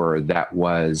power that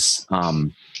was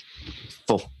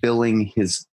fulfilling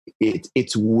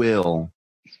its will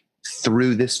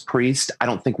through this priest? I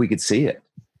don't think we could see it.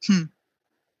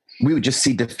 We would just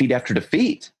see defeat after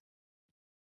defeat.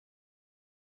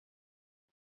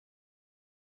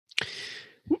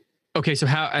 Okay, so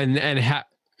how and how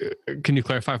can you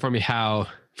clarify for me how,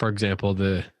 for example,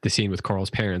 the scene with Coral's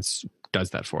parents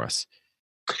does that for us?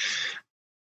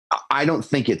 I don't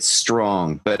think it's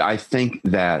strong, but I think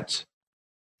that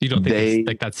you don't think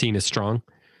like that scene is strong.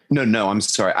 No, I'm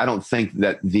sorry. I don't think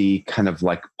that the kind of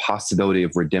like possibility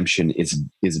of redemption is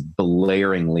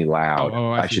blaringly loud.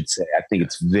 I should say. I think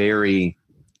it's very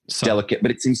delicate,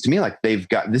 but it seems to me like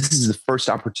this is the first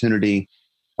opportunity.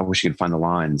 I wish you could find the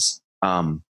lines.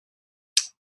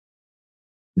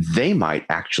 They might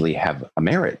actually have a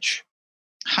marriage.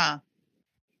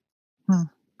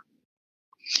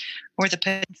 Or the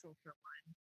potential for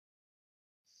one.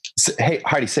 So, hey,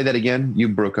 Heidi, say that again. You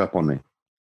broke up on me.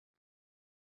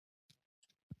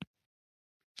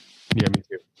 Yeah, me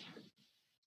too.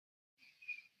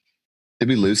 Did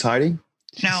we lose Heidi?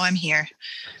 No, I'm here.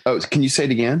 Oh, can you say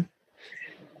it again?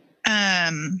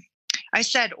 I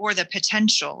said, or the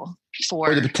potential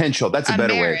for. Or the potential. That's a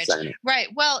better way of saying it. Right.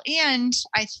 Well, and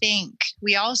I think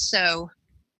we also,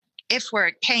 if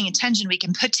we're paying attention, we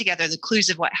can put together the clues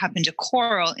of what happened to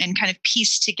Coral and kind of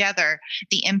piece together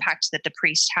the impact that the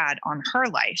priest had on her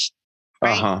life.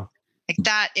 Right. Like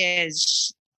that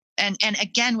is, and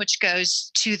again, which goes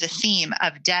to the theme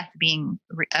of death being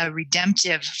a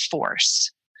redemptive force,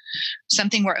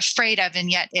 something we're afraid of, and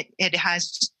yet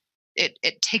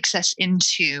it takes us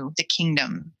into the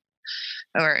kingdom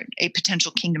or a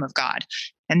potential kingdom of God.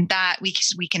 And that we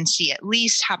can see at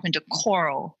least happen to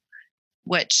Coral,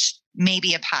 which may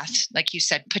be a path, like you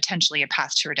said, potentially a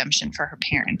path to redemption for her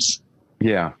parents.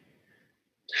 Yeah.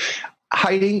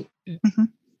 Heidi,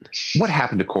 what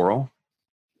happened to Coral?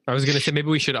 I was going to say, maybe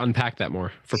we should unpack that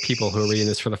more for people who are reading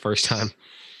this for the first time.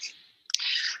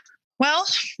 Well,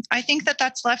 I think that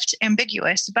that's left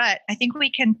ambiguous, but I think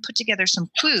we can put together some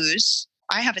clues.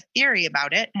 I have a theory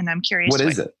about it, and I'm curious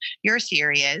what your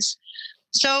theory is.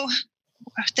 So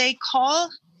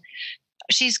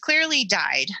she's clearly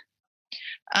died.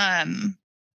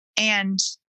 And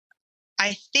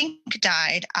I think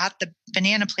died at the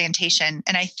banana plantation.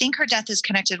 And I think her death is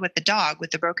connected with the dog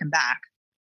with the broken back.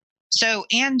 So,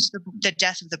 and the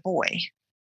death of the boy.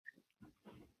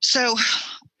 So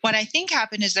what I think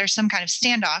happened is there's some kind of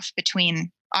standoff between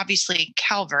obviously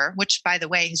Calver, which by the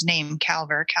way, his name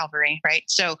Calvary, right?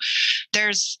 So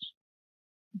there's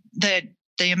the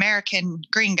American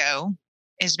gringo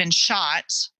has been shot.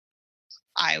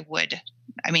 I'd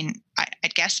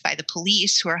guess by the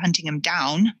police who are hunting him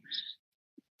down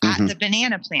at the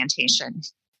banana plantation.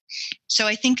 So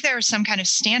I think there was some kind of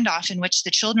standoff in which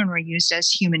the children were used as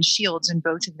human shields and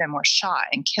both of them were shot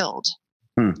and killed.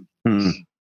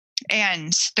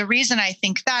 And the reason I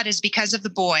think that is because of the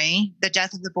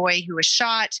death of the boy who was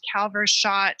shot, Calver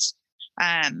shot.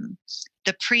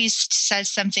 The priest says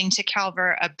something to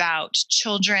Calver about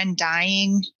children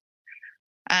dying.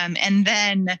 And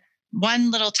then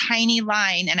one little tiny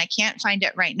line, and I can't find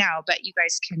it right now, but you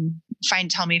guys can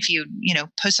tell me if you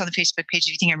post on the Facebook page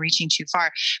if you think I'm reaching too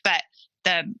far. But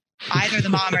either the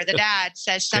mom or the dad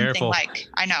says something like,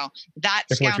 I know, that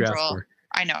scoundrel.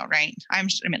 I know, right?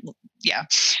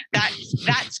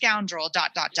 That scoundrel ...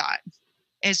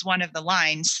 is one of the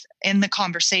lines in the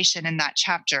conversation in that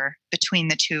chapter between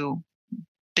Mr.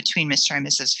 and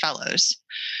Mrs. Fellows.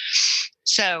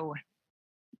 So,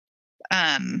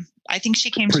 I think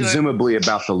she came presumably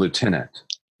about the lieutenant.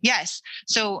 Yes.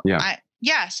 So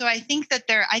so I think that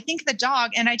the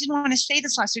dog, and I didn't want to say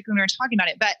this last week when we were talking about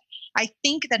it, but I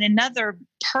think that another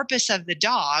purpose of the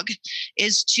dog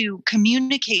is to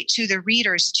communicate to the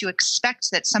readers to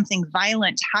expect that something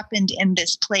violent happened in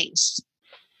this place.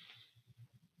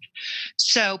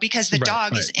 So because the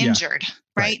dog is injured,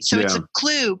 right? So it's a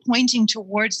clue pointing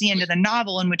towards the end of the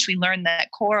novel in which we learn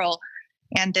that Coral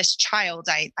and this child,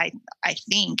 I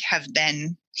think, have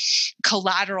been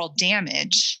collateral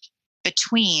damage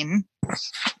between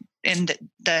in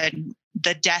the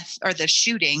death or the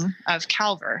shooting of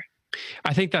Calver.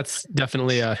 I think that's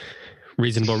definitely a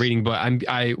reasonable reading, but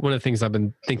one of the things I've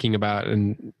been thinking about,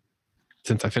 and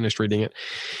since I finished reading it,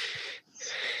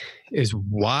 is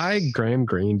why Graham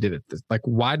Greene did it. Like,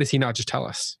 why does he not just tell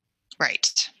us?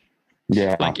 Right.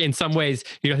 Yeah. Like in some ways,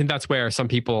 I think that's where some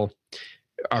people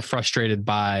are frustrated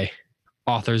by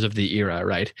authors of the era,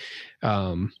 right?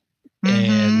 And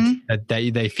that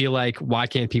they feel like, why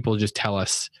can't people just tell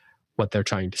us what they're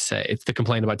trying to say? It's the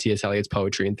complaint about T.S. Eliot's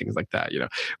poetry and things like that,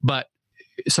 But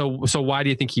so why do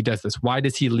you think he does this? Why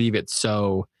does he leave it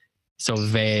so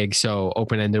vague, so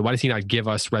open-ended? Why does he not give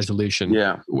us resolution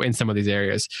in some of these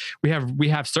areas? We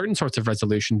have certain sorts of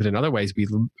resolution, but in other ways, we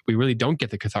really don't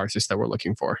get the catharsis that we're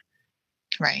looking for.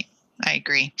 Right. I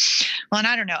agree. Well, and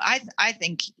I don't know. I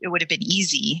think it would have been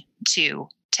easy to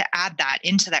add that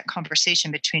into that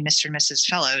conversation between Mr. and Mrs.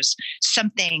 Fellows,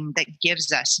 something that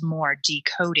gives us more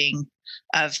decoding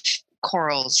of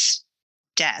Coral's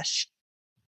death.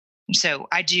 So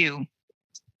I don't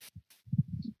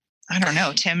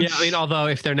know, Tim. Yeah, I mean, although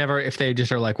if they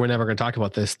just are like, we're never going to talk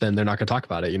about this, then they're not going to talk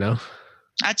about it,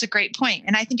 That's a great point.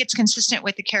 And I think it's consistent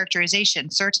with the characterization,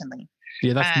 certainly.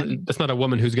 Yeah, that's not a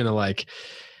woman who's going to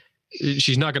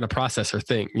she's not going to process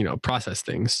process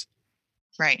things.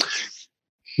 Right.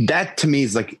 That to me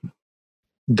is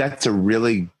that's a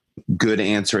really good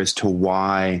answer as to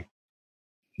why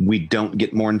we don't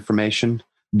get more information,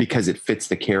 because it fits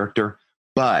the character.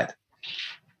 But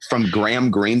from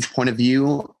Graham Greene's point of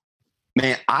view,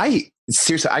 man, I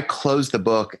closed the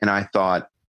book and I thought,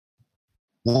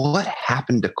 what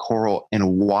happened to Coral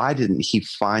and why didn't he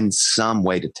find some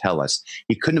way to tell us?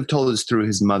 He couldn't have told us through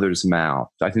his mother's mouth.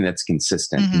 I think that's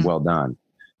consistent and well done.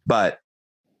 But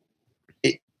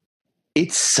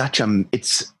it's such I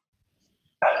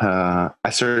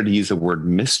started to use the word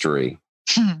mystery,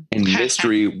 and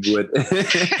mystery would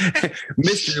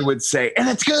say, and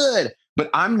it's good, but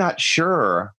I'm not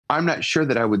sure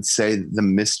that I would say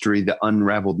the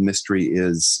unraveled mystery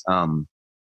is a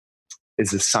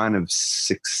sign of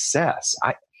success.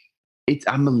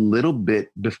 I'm a little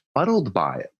bit befuddled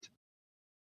by it.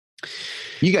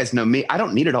 You guys know me. I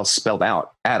don't need it all spelled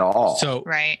out at all. So,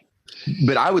 right.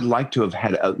 But I would like to have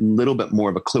had a little bit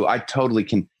more of a clue. I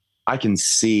can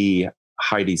see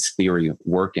Heidi's theory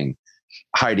working.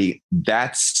 Heidi,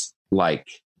 that's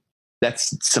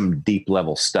some deep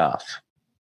level stuff.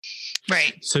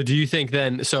 Right. So do you think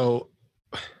then,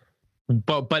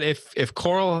 but if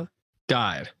Coral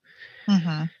died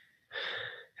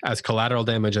as collateral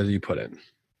damage, as you put it,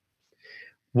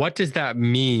 what does that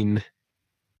mean?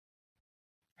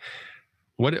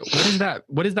 What does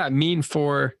that mean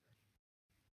for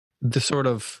the sort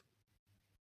of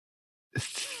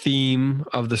theme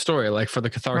of the story, like for the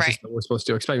catharsis that we're supposed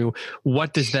to expect? I mean,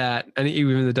 what does that, and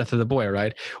even the death of the boy,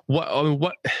 right?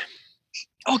 What?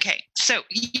 Okay. So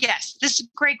yes, this is a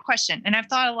great question. And I've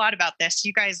thought a lot about this,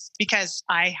 you guys, because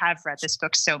I have read this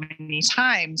book so many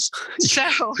times.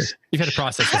 So you've had to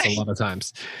process this a lot of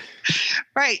times.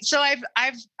 Right. So I've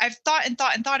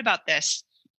thought about this.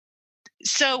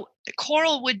 So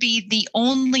Coral would be the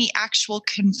only actual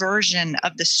conversion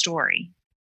of the story.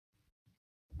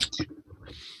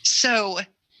 So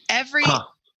every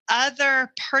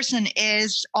other person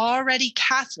is already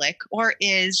Catholic or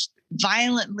is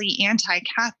violently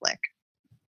anti-Catholic.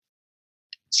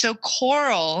 So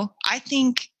Coral, I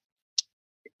think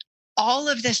all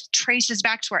of this traces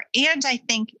back to her. And I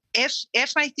think if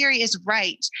my theory is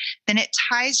right, then it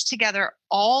ties together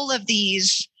all of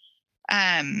these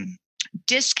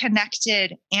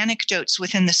disconnected anecdotes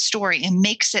within the story and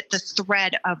makes it the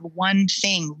thread of one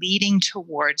thing leading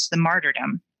towards the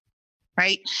martyrdom,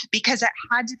 right? Because it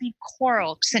had to be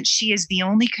Coral, since she is the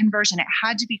only conversion, it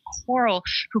had to be Coral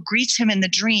who greets him in the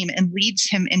dream and leads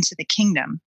him into the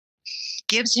kingdom,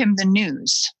 gives him the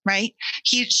news, right?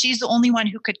 She's the only one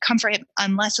who could comfort him,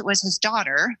 unless it was his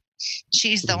daughter.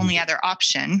 She's the only other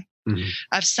option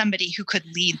of somebody who could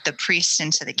lead the priests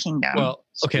into the kingdom. Well,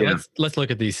 okay, let's look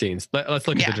at these scenes. Let's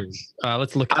look at the dream.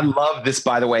 Let's look. I love this,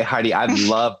 by the way, Heidi. I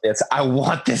love this. I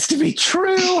want this to be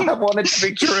true. I want it to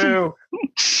be true.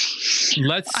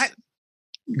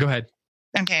 Go ahead.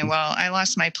 Okay, well, I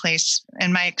lost my place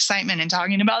in my excitement in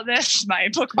talking about this. My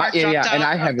bookmark dropped out. And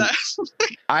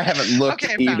I haven't looked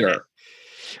either.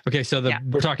 Okay, so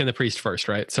we're talking the priest first,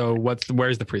 right? So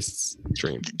where's the priest's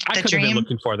dream? I could have been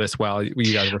looking for this while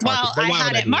you guys were talking. Well, I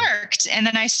had it marked, and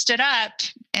then I stood up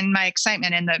in my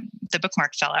excitement, and the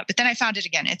bookmark fell out. But then I found it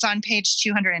again. It's on page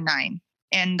 209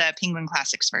 in the Penguin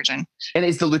Classics version. And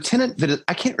is the lieutenant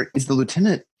is the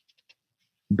lieutenant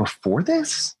before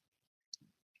this?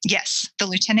 Yes, the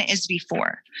lieutenant is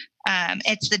before.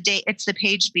 It's the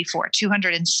page before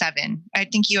 207. I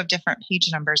think you have different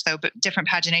page numbers though, but different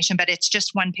pagination, but it's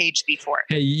just one page before.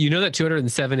 Hey, you know that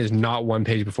 207 is not one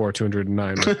page before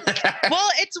 209. Right? Well,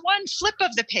 it's one flip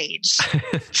of the page.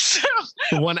 So,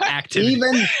 one activity.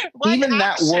 Even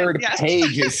that word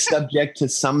page is subject to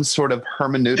some sort of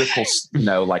hermeneutical,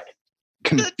 like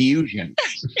confusion.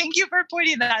 Thank you for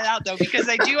pointing that out, though, because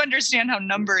I do understand how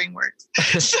numbering works.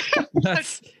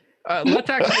 let's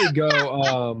actually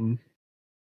go.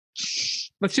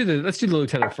 Let's do the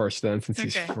lieutenant first, then, since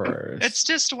he's first. It's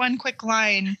just one quick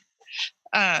line,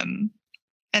 and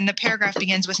the paragraph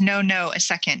begins with "No, a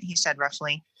second," he said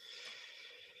roughly.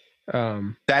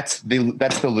 That's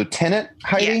the lieutenant,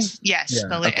 Heidi? Yes.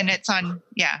 Yeah. And it's on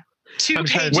 2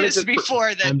 pages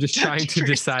before the. I'm just trying to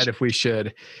decide if we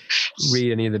should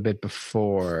read any of the bit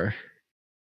before.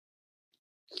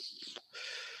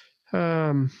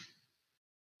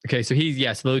 Okay, so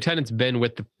the lieutenant's been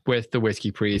with the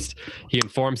whiskey priest. He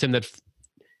informs him that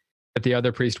the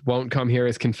other priest won't come hear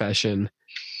his confession.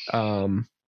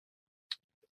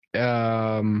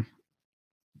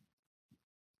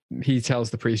 He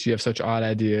tells the priest, "You have such odd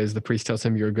ideas." The priest tells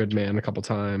him, "You're a good man," a couple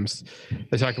times.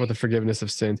 They talk about the forgiveness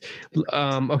of sins.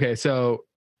 Okay, so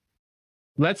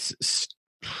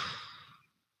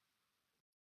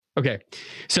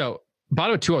so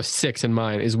bottom of 206 in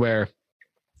mine is where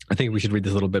I think we should read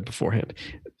this a little bit beforehand.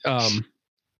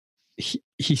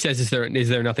 He says, "Is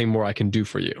there nothing more I can do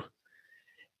for you?"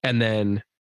 And then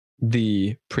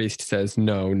the priest says,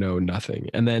 no, nothing.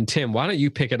 And then Tim, why don't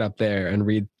you pick it up there and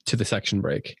read to the section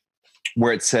break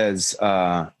where it says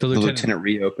the lieutenant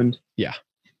reopened? Yeah.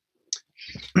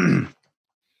 The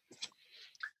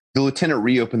lieutenant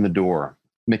reopened the door,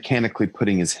 mechanically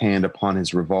putting his hand upon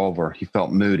his revolver. He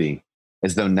felt moody,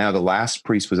 as though now the last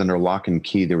priest was under lock and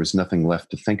key. There was nothing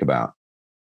left to think about.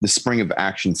 The spring of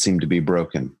action seemed to be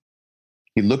broken.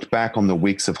 He looked back on the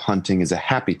weeks of hunting as a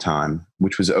happy time,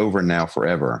 which was over now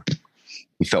forever.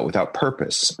 He felt without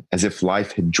purpose, as if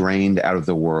life had drained out of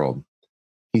the world.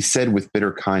 He said with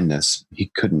bitter kindness, he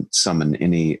couldn't summon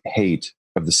any hate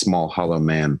of the small, hollow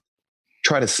man,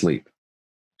 "Try to sleep."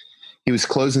 He was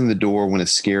closing the door when a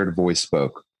scared voice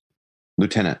spoke.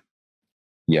 "Lieutenant."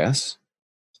 "Yes?"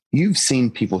 "You've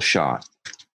seen people shot.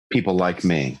 People like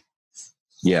me."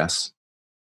 "Yes."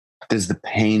 "Does the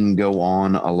pain go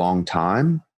on a long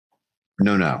time?"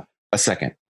 No, a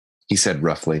second," he said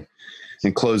roughly,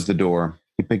 and closed the door.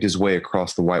 He picked his way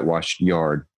across the whitewashed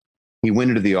yard. He went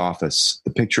into the office.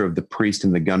 The picture of the priest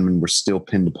and the gunman were still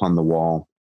pinned upon the wall.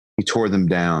 He tore them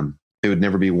down. They would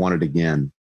never be wanted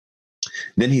again.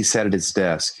 Then he sat at his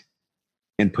desk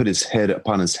and put his head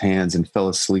upon his hands and fell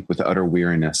asleep with utter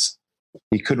weariness.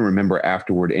 He couldn't remember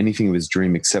afterward anything of his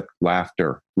dream except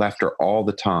laughter all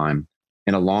the time,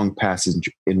 and a long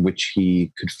passage in which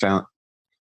he could find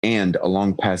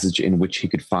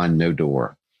no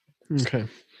door. Okay.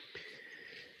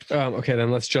 Okay,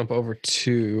 then let's jump over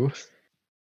to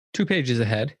 2 pages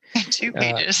ahead. 2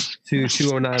 pages. To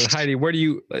 209. Heidi, where do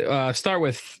you start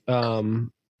with?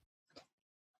 The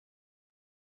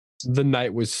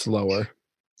night was slower.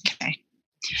 Okay.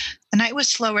 The night was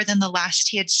slower than the last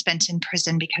he had spent in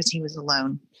prison because he was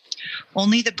alone.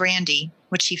 Only the brandy,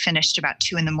 which he finished about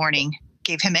 2 a.m,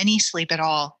 gave him any sleep at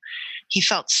all. He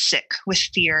felt sick with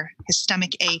fear. His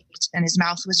stomach ached and his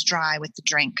mouth was dry with the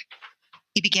drink.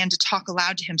 He began to talk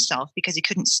aloud to himself because he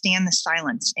couldn't stand the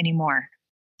silence anymore.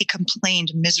 He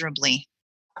complained miserably.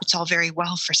 "It's all very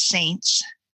well for saints."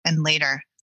 And later,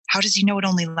 "How does he know it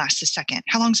only lasts a second?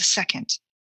 How long's a second?"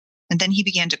 And then he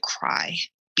began to cry,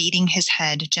 beating his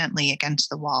head gently against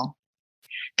the wall.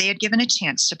 They had given a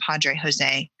chance to Padre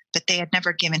Jose, but they had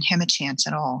never given him a chance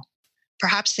at all.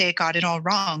 Perhaps they had got it all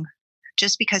wrong,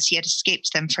 just because he had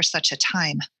escaped them for such a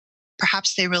time.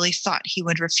 Perhaps they really thought he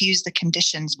would refuse the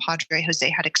conditions Padre Jose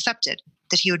had accepted,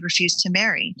 that he would refuse to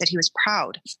marry, that he was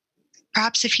proud.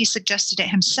 Perhaps if he suggested it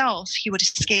himself, he would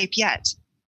escape yet.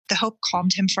 The hope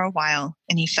calmed him for a while,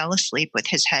 and he fell asleep with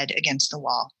his head against the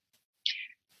wall.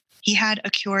 He had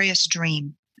a curious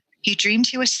dream. He dreamed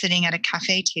he was sitting at a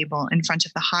cafe table in front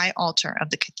of the high altar of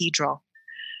the cathedral.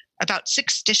 About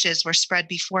 6 dishes were spread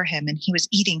before him, and he was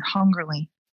eating hungrily.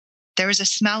 There was a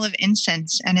smell of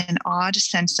incense and an odd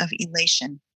sense of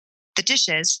elation. The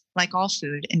dishes, like all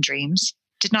food in dreams,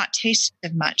 did not taste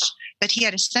of much, but he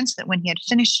had a sense that when he had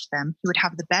finished them, he would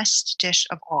have the best dish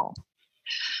of all.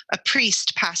 A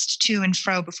priest passed to and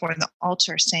fro before the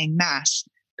altar saying Mass,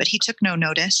 but he took no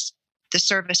notice. The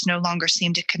service no longer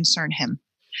seemed to concern him.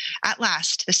 At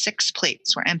last, the 6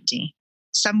 plates were empty.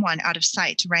 Someone out of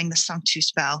sight rang the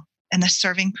Sanctus bell, and the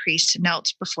serving priest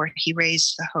knelt before he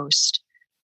raised the host.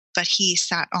 But he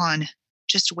sat on,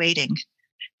 just waiting,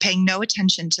 paying no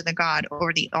attention to the God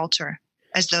or the altar,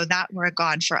 as though that were a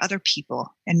God for other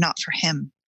people and not for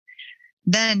him.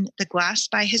 Then the glass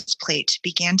by his plate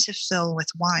began to fill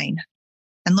with wine,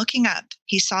 and looking up,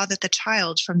 he saw that the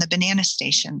child from the banana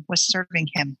station was serving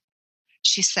him.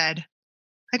 She said,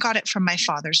 "I got it from my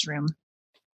father's room."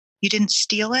 "You didn't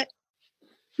steal it?"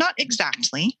 Not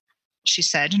exactly, she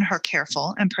said in her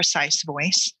careful and precise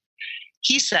voice.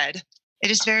 He said, "It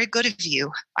is very good of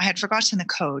you. I had forgotten the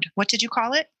code. What did you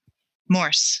call it?"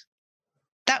 Morse.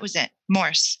 That was it,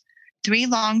 Morse. 3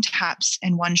 long taps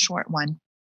and 1 short one.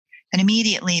 And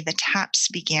immediately the taps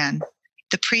began.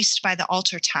 The priest by the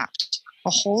altar tapped. A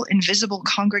whole invisible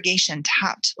congregation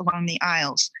tapped along the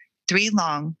aisles, 3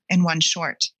 long and 1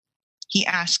 short. He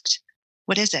asked,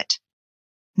 "What is it?"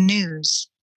 "News,"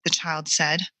 the child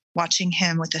said, watching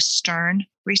him with a stern,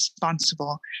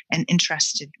 responsible, and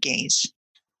interested gaze.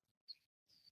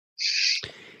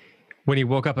 When he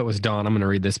woke up, it was dawn. I'm going to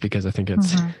read this because I think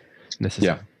it's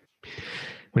necessary. Yeah.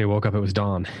 When he woke up, it was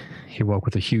dawn. He woke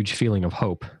with a huge feeling of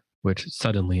hope, which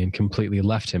suddenly and completely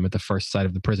left him at the first sight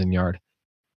of the prison yard.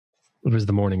 It was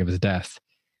the morning of his death.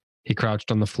 He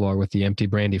crouched on the floor with the empty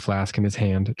brandy flask in his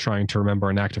hand, trying to remember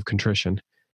an act of contrition.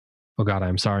 "Oh God, I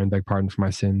am sorry and beg pardon for my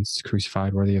sins,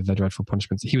 crucified, worthy of the dreadful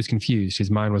punishments." He was confused.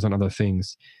 His mind was on other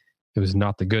things. It was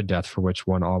not the good death for which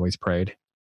one always prayed.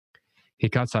 He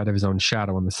caught sight of his own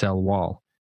shadow on the cell wall.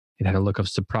 It had a look of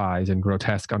surprise and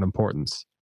grotesque unimportance.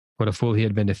 What a fool he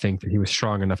had been to think that he was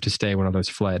strong enough to stay when others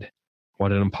fled.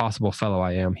 What an impossible fellow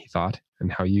I am, he thought,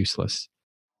 and how useless.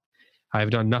 I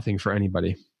have done nothing for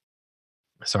anybody.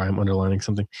 Sorry, I'm underlining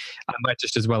something. I might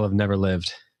just as well have never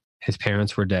lived. His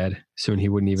parents were dead. Soon he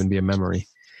wouldn't even be a memory.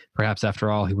 Perhaps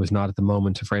after all, he was not at the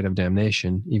moment afraid of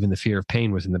damnation. Even the fear of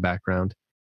pain was in the background.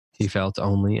 He felt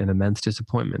only an immense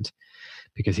disappointment,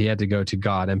 because he had to go to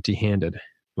God empty-handed,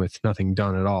 with nothing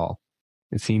done at all.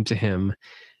 It seemed to him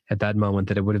at that moment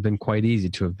that it would have been quite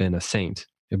easy to have been a saint.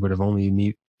 It would have only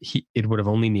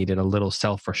needed a little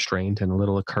self-restraint and a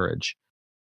little courage.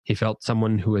 He felt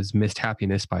someone who has missed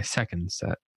happiness by seconds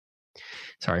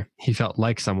he felt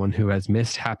like someone who has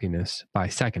missed happiness by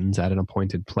seconds at an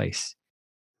appointed place.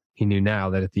 He knew now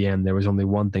that at the end there was only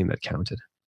one thing that counted: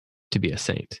 to be a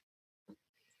saint.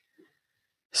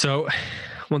 So,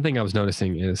 one thing I was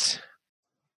noticing is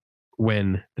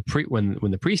when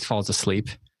the priest falls asleep,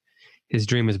 his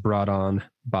dream is brought on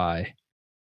by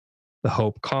the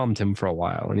hope calmed him for a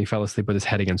while, and he fell asleep with his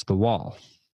head against the wall.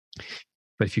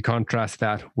 But if you contrast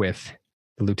that with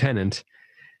the lieutenant,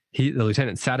 the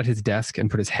lieutenant sat at his desk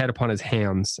and put his head upon his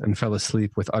hands and fell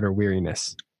asleep with utter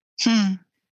weariness.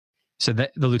 So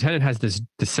that the lieutenant has this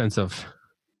sense of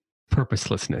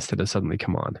purposelessness that has suddenly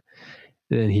come on.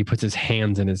 Then he puts his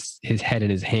hands and his head in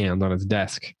his hand on his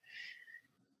desk,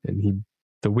 and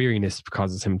the weariness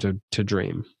causes him to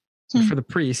dream. For the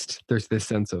priest, there's this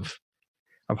sense of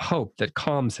hope that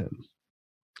calms him.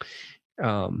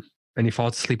 And he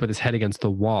falls asleep with his head against the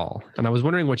wall. And I was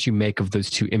wondering what you make of those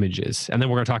two images. And then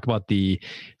we're going to talk about the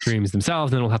dreams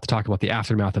themselves, and then we'll have to talk about the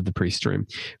aftermath of the priest's dream.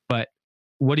 But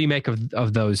what do you make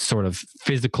of those sort of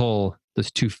physical,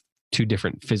 those two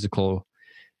different physical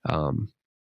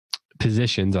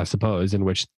positions, I suppose, in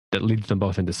which that leads them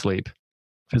both into sleep?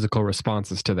 Physical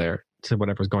responses to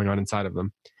whatever's going on inside of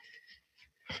them.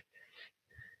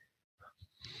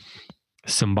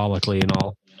 Symbolically and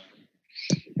all.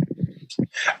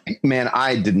 Man,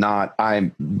 I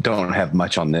don't have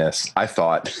much on this. I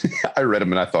thought, I read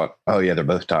them and I thought, oh yeah, they're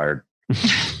both tired.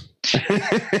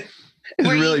 It's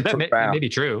really profound. That may be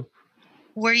true.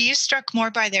 Were you struck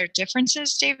more by their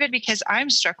differences, David? Because I'm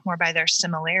struck more by their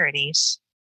similarities.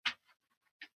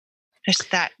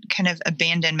 Just that kind of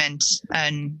abandonment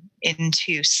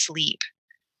into sleep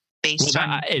based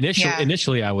on...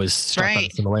 Initially, I was struck by the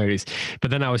similarities.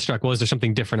 But then I was struck, is there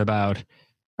something different about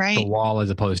the wall as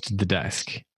opposed to the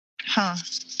desk?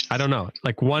 I don't know.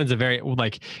 Like, one is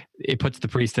it puts the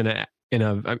priest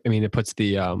it puts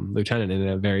the lieutenant in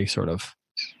a very sort of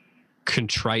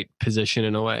contrite position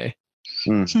in a way.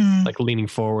 Like leaning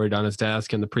forward on his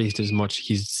desk, and the priest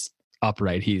he's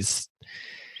upright.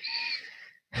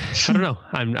 I don't know.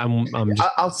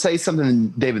 I'll say something,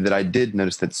 David, that I did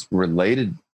notice that's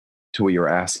related to what you're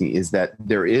asking, is that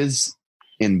there is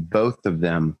in both of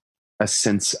them a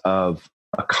sense of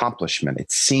accomplishment. It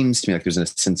seems to me like there's a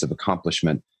sense of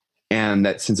accomplishment, and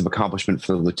that sense of accomplishment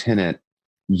for the lieutenant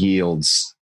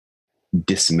yields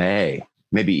dismay,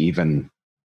 maybe even,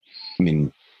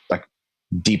 like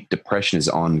deep depression is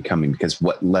oncoming, because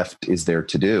what left is there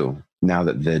to do now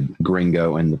that the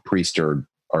gringo and the priest are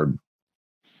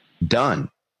done?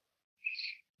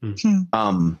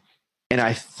 And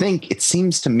I think it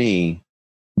seems to me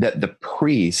that the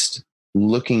priest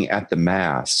looking at the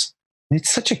mass, it's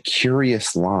such a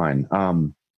curious line.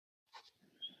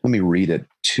 Let me read it.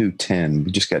 2:10.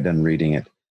 We just got done reading it.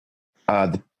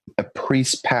 A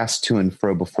priest passed to and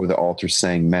fro before the altar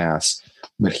saying mass,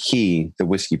 but he, the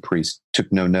whiskey priest,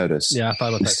 took no notice. Yeah, I thought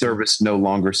about the service no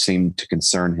longer seemed to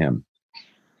concern him.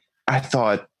 I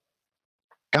thought,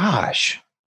 gosh,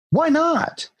 why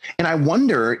not? And I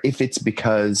wonder if it's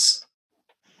because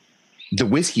the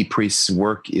whiskey priest's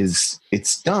work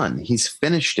it's done. He's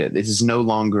finished it. This is no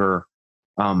longer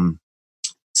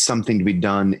something to be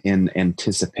done in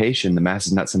anticipation. The Mass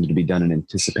is not something to be done in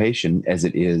anticipation as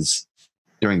it is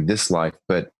during this life,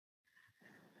 but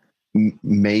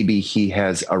maybe he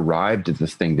has arrived at the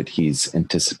thing that he's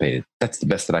anticipated. That's the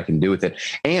best that I can do with it.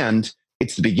 And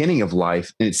it's the beginning of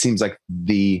life. And it seems like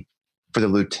for the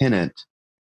lieutenant,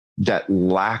 that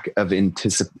lack of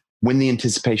when the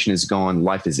anticipation is gone,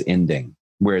 life is ending.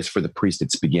 Whereas for the priest,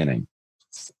 it's beginning.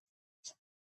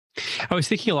 I was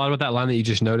thinking a lot about that line that you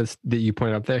just noticed, that you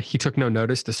pointed up there. He took no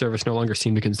notice. The service no longer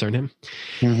seemed to concern him.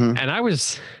 Mm-hmm. And I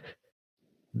was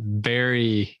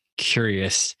very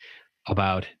curious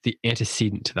about the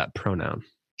antecedent to that pronoun.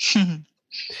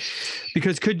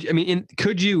 Because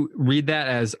could you read that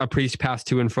as a priest passed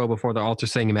to and fro before the altar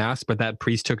saying mass, but that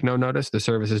priest took no notice? The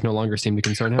services no longer seemed to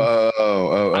concern him.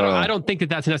 I don't think that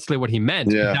that's necessarily what he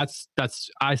meant. Yeah.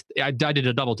 I did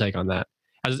a double take on that.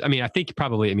 I think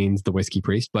probably it means the whiskey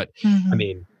priest, but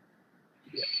mm-hmm.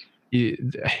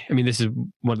 This is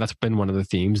that's been one of the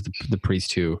themes, the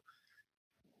priest who,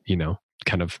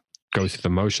 kind of goes through the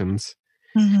motions.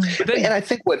 Mm-hmm. And I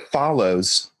think what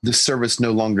follows, the service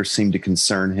no longer seemed to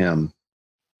concern him.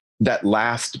 That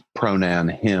last pronoun,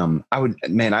 him,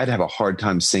 I'd have a hard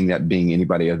time seeing that being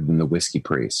anybody other than the whiskey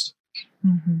priest.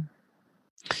 Mm-hmm.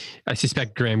 I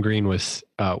suspect Graham Greene was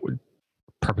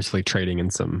purposely trading in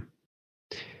some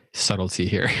subtlety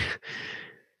here.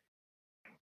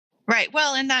 Right.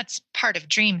 Well, and that's part of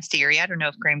dream theory. I don't know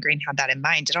if Graham Greene had that in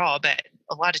mind at all, but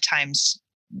a lot of times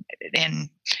in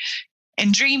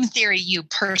dream theory, you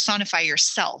personify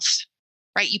yourself,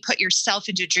 right? You put yourself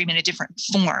into a dream in a different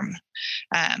form.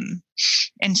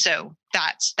 And so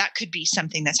that could be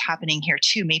something that's happening here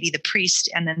too. Maybe the priest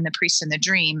and then the priest in the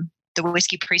dream, the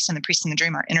whiskey priest and the priest in the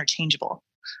dream are interchangeable.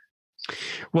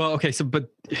 Well, okay. So, but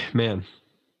man,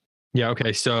 yeah.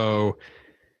 Okay. So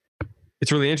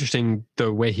it's really interesting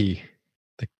the way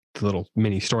the little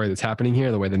mini story that's happening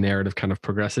here, the way the narrative kind of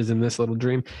progresses in this little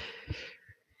dream.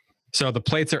 So the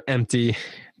plates are empty.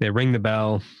 They ring the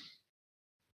bell.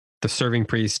 The serving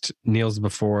priest kneels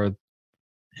before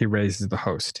he raises the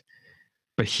host.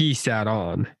 But he sat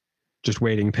on, just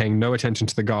waiting, paying no attention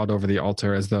to the god over the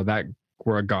altar as though that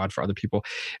were a god for other people.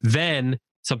 Then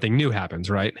something new happens,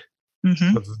 right?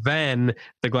 Mm-hmm. But then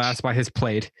the glass by his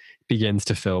plate begins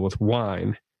to fill with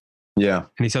wine. Yeah.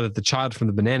 And he said that the child from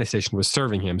the banana station was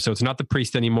serving him. So it's not the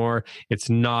priest anymore. This is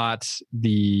not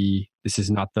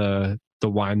the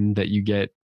wine that you get,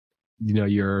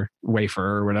 your wafer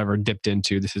or whatever dipped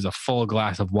into. This is a full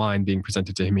glass of wine being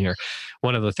presented to him here.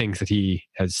 One of the things that he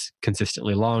has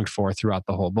consistently longed for throughout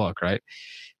the whole book, right?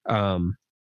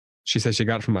 She says she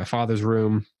got it from my father's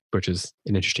room, which is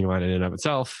an interesting line in and of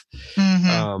itself.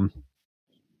 Mm-hmm.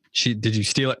 Did you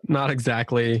steal it? Not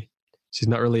exactly. She's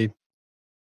not really,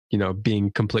 being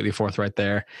completely forthright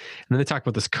there. And then they talk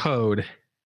about this code.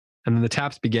 And then the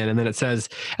taps begin, and then it says,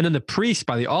 and then the priest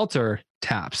by the altar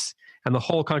taps, and the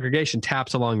whole congregation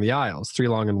taps along the aisles, 3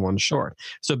 long and 1 short.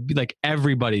 So like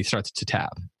everybody starts to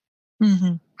tap.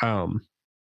 Mm-hmm.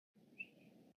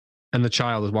 And the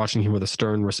child is watching him with a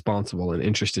stern, responsible, and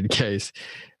interested gaze.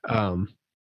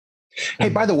 Hey,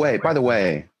 by the way,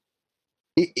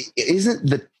 isn't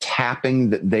the tapping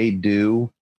that they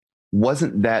do,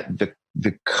 wasn't that the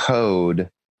code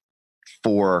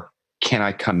for "Can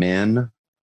I come in"?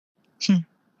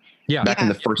 Yeah. Back in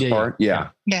the first part. Yeah.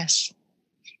 Yes.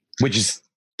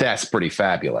 That's pretty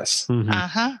fabulous. Mm-hmm.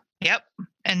 Uh-huh. Yep.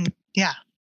 And yeah,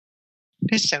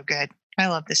 it's so good. I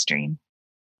love this dream.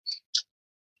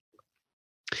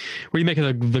 What do you make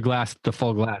of the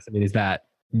full glass?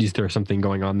 Is there something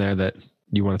going on there that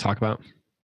you want to talk about?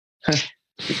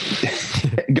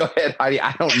 Go ahead, Heidi.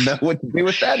 I don't know what to do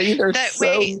with that either.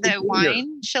 The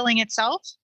wine filling itself?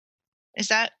 Is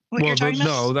that what you're talking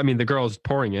about? No, the girl's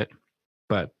pouring it.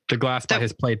 But the glass by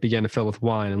his plate began to fill with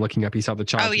wine, and looking up, he saw the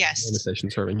child in the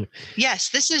station serving him. Yes,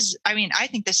 this is. I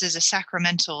think this is a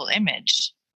sacramental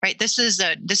image, right? This is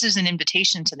an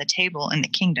invitation to the table in the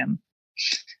kingdom.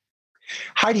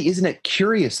 Heidi, isn't it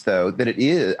curious though that it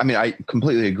is? I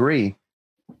completely agree,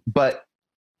 but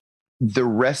the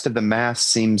rest of the mass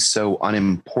seems so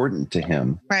unimportant to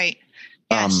him, right?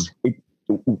 Yes.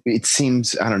 It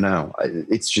seems. I don't know.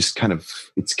 It's just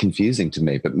it's confusing to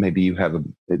me. But maybe you have a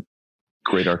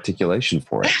great articulation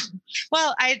for it.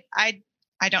 Well, I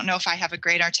don't know if I have a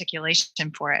great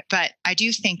articulation for it, but I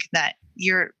do think that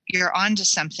you're onto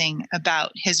something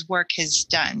about his work has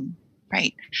done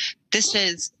right? This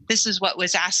is what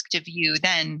was asked of you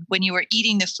then when you were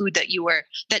eating the food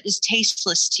that is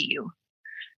tasteless to you,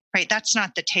 right? That's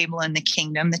not the table in the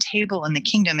kingdom. The table in the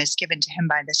kingdom is given to him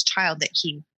by this child that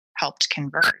he helped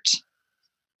convert,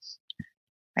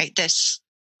 right?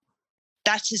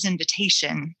 That's his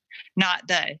invitation, not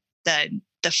the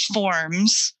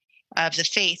forms of the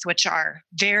faith, which are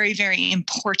very, very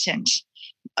important.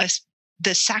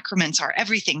 The sacraments are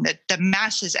everything, the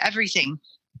mass is everything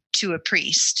to a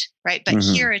priest, right? But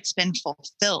here it's been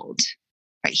fulfilled,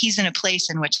 right? He's in a place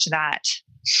in which that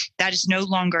is no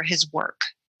longer his work.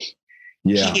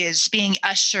 Yeah. He is being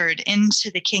ushered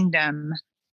into the kingdom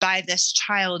by this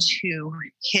child who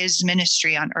his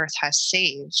ministry on earth has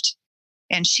saved.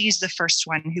 And she's the first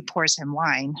one who pours him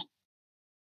wine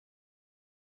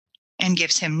and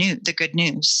gives him the good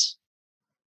news.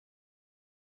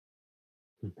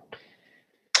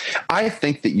 I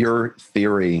think that your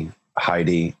theory,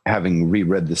 Heidi, having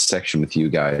reread this section with you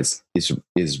guys,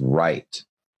 is right.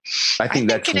 I think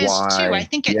that's it is why. too. I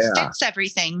think it fits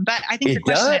everything, but I think the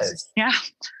question is,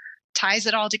 ties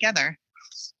it all together.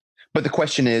 But the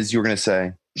question is, you were going to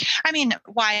say, I mean,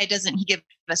 why doesn't he give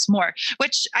us more?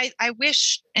 Which I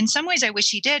wish, in some ways, I wish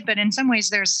he did, but in some ways,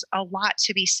 there's a lot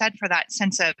to be said for that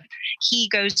sense of he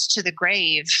goes to the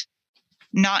grave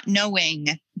not knowing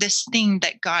this thing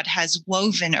that God has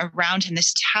woven around him,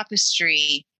 this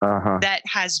tapestry that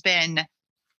has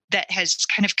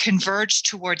kind of converged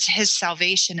towards his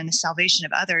salvation and the salvation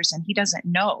of others, and he doesn't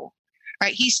know.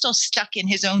 Right, he's still stuck in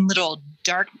his own little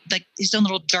dark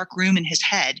room in his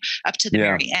head up to the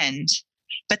very end.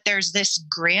 But there's this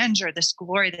grandeur, this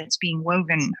glory that's being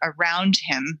woven around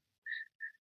him.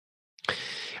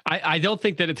 I don't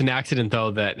think that it's an accident,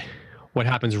 though, that what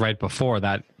happens right before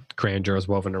that grandeur is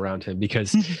woven around him,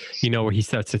 because where he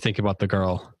starts to think about the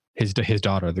girl, his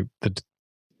daughter, and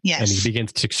he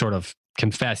begins to sort of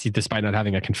confess, despite not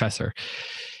having a confessor,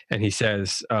 and he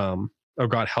says, "Oh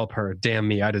God, help her! Damn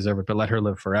me, I deserve it, but let her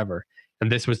live forever."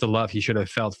 And this was the love he should have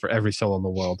felt for every soul in the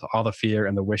world. All the fear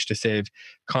and the wish to save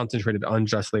concentrated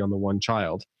unjustly on the one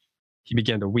child. He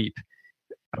began to weep.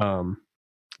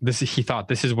 He thought,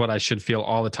 this is what I should feel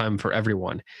all the time for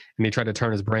everyone. And he tried to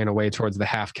turn his brain away towards the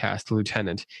half-caste, the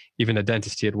lieutenant, even a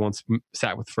dentist he had once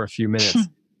sat with for a few minutes,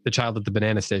 the child at the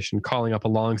banana station, calling up a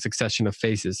long succession of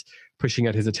faces, pushing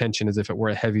at his attention as if it were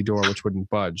a heavy door which wouldn't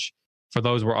budge. For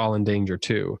those were all in danger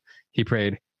too. He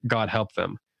prayed, God help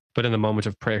them. But in the moment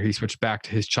of prayer, he switched back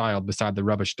to his child beside the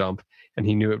rubbish dump, and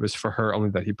he knew it was for her only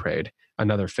that he prayed.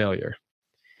 Another failure.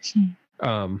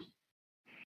 And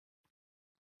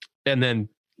then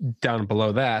down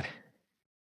below that,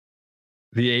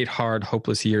 the 8 hard,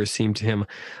 hopeless years seemed to him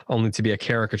only to be a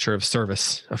caricature of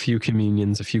service, a few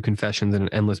communions, a few confessions, and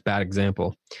an endless bad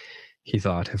example. He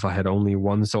thought, if I had only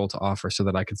one soul to offer so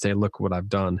that I could say, look what I've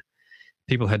done.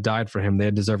 People had died for him. They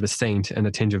had deserved a saint, and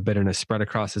a tinge of bitterness spread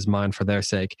across his mind for their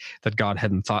sake, that God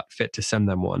hadn't thought fit to send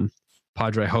them one.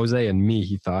 Padre Jose and me,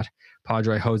 he thought.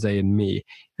 Padre Jose and me.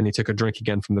 And he took a drink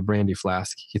again from the brandy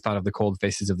flask. He thought of the cold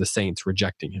faces of the saints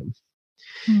rejecting him.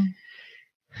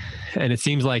 And it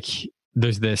seems like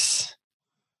there's this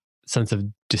sense of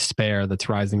despair that's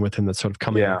rising with him, that's sort of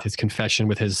coming with his confession,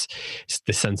 with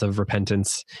the sense of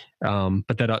repentance.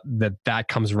 But that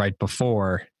comes right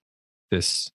before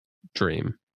this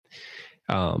dream,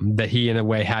 that he in a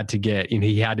way had to get,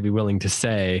 he had to be willing to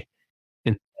say,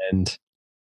 and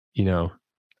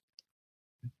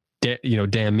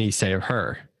damn me, say of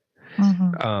her.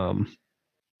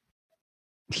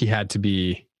 He had to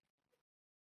be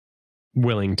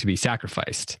willing to be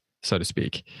sacrificed, so to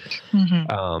speak.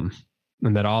 And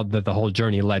that the whole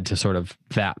journey led to sort of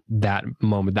that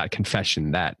moment, that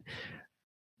confession, that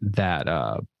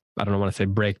I don't want to say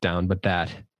breakdown, but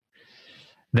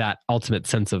that ultimate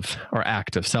sense of, or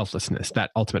act of selflessness,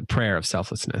 that ultimate prayer of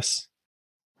selflessness.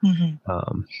 And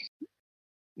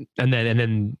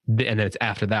then it's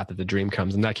after that the dream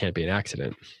comes, and that can't be an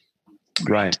accident.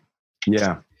 Right.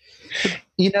 Yeah.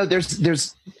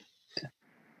 There's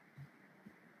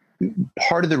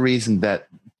part of the reason that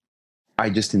I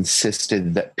just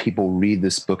insisted that people read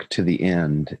this book to the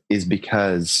end is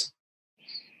because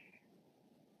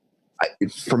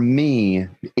for me,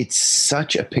 it's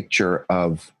such a picture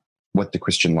of what the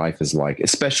Christian life is like,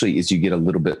 especially as you get a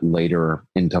little bit later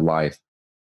into life.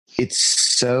 It's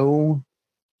so,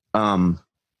 I'll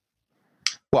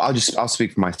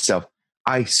speak for myself.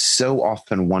 I so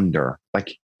often wonder,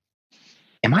 like,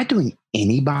 am I doing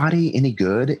anybody any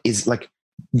good? Is like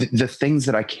the things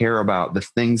that I care about, the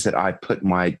things that I put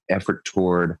my effort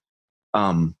toward,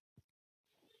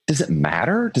 does it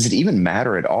matter? Does it even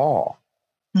matter at all?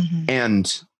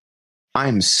 And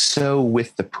I'm so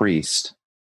with the priest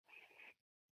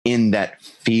in that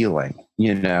feeling.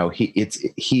 You know, he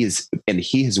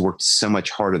has worked so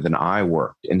much harder than I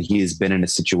worked, and he has been in a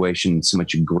situation so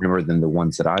much grimmer than the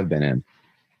ones that I've been in.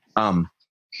 And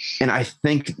I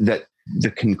think that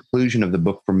the conclusion of the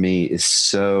book for me is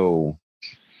so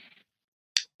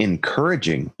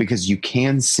encouraging, because you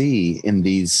can see in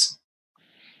these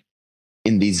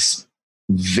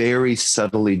very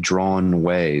subtly drawn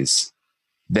ways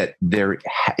that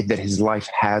that his life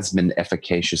has been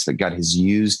efficacious, that God has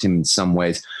used him in some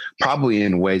ways, probably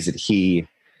in ways that he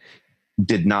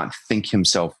did not think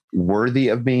himself worthy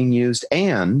of being used,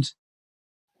 and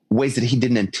ways that he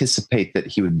didn't anticipate that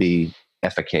he would be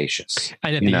efficacious.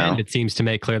 And at the end, it seems to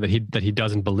make clear that he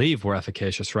doesn't believe we're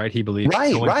efficacious, right? He believes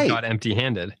going to God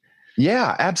empty-handed.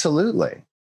 Yeah, absolutely.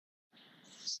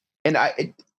 And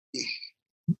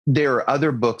there are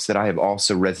other books that I have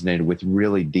also resonated with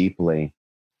really deeply.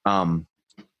 Never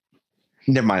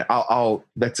mind.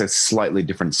 That's a slightly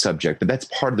different subject, but that's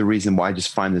part of the reason why I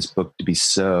just find this book to be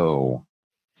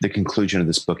the conclusion of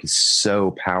this book is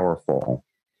so powerful,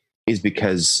 is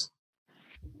because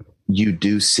you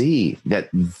do see that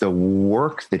the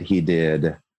work that he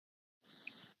did,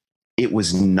 it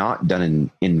was not done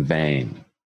in vain.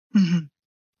 Mm-hmm.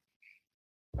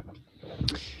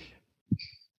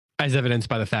 As evidenced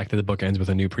by the fact that the book ends with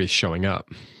a new priest showing up.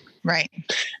 Right.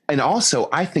 And also,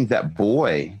 I think that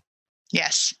boy,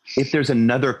 yes, if there's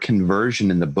another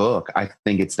conversion in the book, I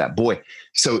think it's that boy.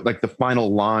 So like the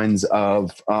final lines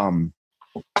of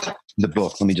the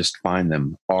book, let me just find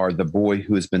them, are the boy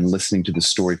who has been listening to the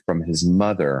story from his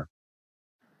mother,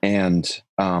 and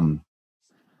the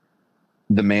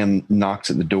man knocks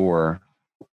at the door.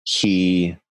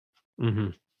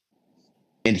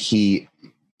 And he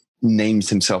names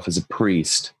himself as a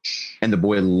priest, and the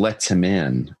boy lets him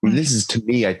in. This is, to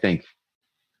me, I think,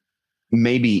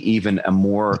 maybe even a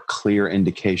more clear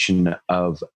indication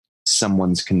of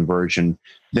someone's conversion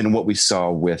than what we saw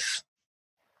with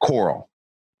Coral.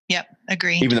 Yep,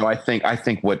 agree. Even though I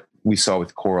think what we saw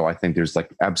with Coral, I think there's like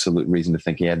absolute reason to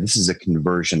think, yeah, this is a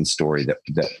conversion story that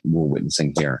we're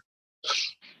witnessing here.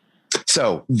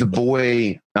 So the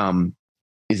boy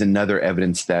is another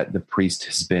evidence that the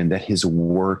priest that his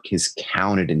work has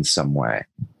counted in some way,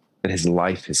 that his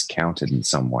life has counted in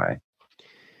some way.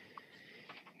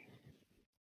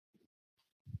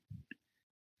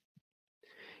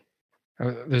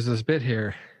 There's this bit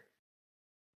here,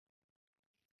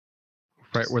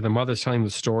 right, where the mother's telling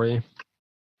the story.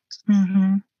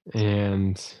 Mm-hmm.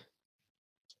 And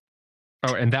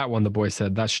that one, the boy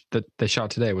said that they shot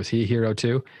today, was he a hero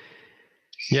too?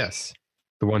 Yes.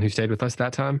 The one who stayed with us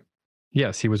that time?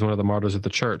 Yes, he was one of the martyrs of the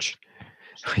church.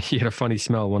 He had a funny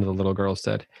smell, one of the little girls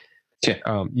said.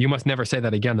 Yeah. You must never say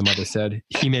that again, the mother said.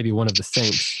 He may be one of the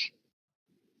saints.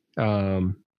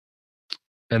 And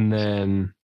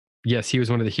then, yes, he was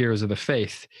one of the heroes of the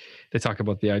faith. They talk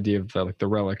about the idea of the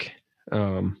relic.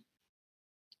 And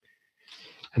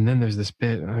then there's this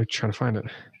bit, I'm trying to find it.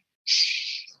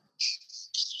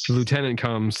 The lieutenant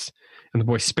comes and the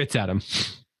boy spits at him.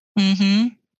 Mm-hmm.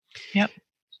 Yep.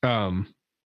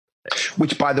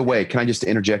 Which, by the way, can I just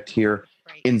interject here?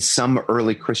 In some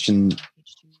early Christian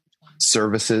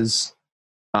services,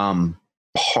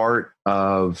 part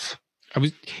of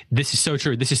this is so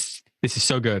true. This is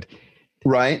so good.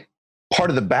 Right.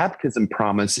 Part of the baptism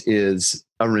promise is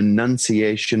a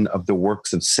renunciation of the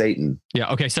works of Satan.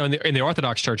 Yeah. Okay. So in the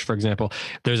Orthodox Church, for example,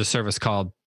 there's a service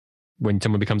called, when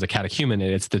someone becomes a catechumen,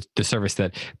 it's the service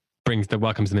that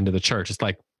welcomes them into the church. It's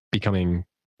like becoming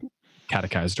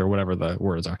catechized or whatever the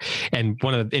words are. And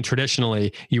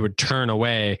traditionally you would turn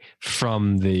away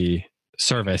from the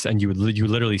service and you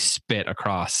literally spit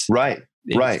across. Right.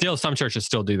 Right. Still, some churches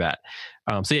still do that.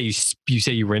 So yeah, you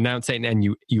say you renounce Satan and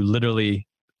you literally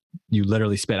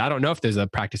spit. I don't know if there's a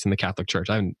practice in the Catholic Church.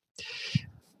 I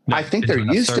think there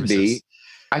used to be.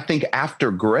 I think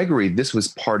after Gregory, this was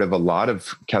part of a lot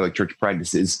of Catholic Church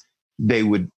practices.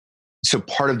 So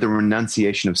part of the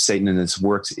renunciation of Satan and his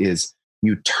works is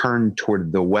you turn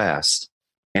toward the west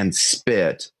and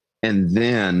spit, and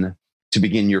then to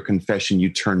begin your confession, you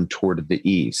turn toward the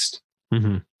east.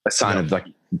 Mm-hmm. A sign of like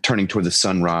turning toward the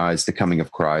sunrise, the coming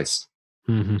of Christ.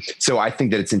 Mm-hmm. So I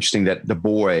think that it's interesting that the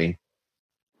boy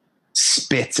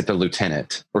spits at the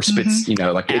lieutenant, or spits,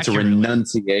 it's a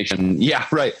renunciation. Yeah,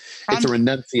 right. It's a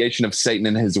renunciation of Satan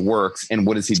and his works. And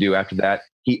what does he do after that?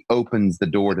 He opens the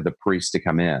door to the priest to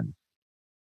come in.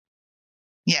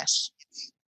 Yes.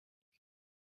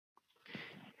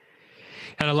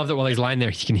 And I love that while he's lying there,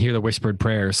 he can hear the whispered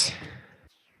prayers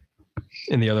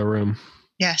in the other room.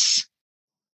 Yes.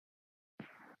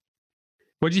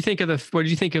 What did you think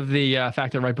of the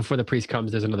fact that right before the priest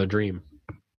comes, there's another dream?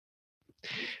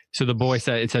 So the boy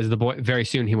says the boy very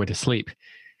soon he went to sleep.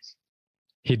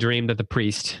 He dreamed that the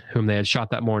priest, whom they had shot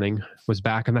that morning, was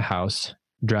back in the house,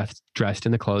 dressed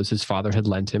in the clothes his father had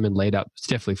lent him and laid up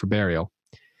stiffly for burial.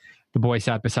 The boy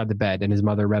sat beside the bed, and his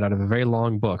mother read out of a very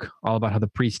long book, all about how the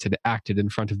priest had acted in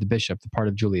front of the bishop, the part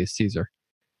of Julius Caesar.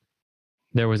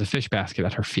 There was a fish basket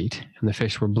at her feet, and the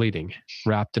fish were bleeding,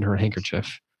 wrapped in her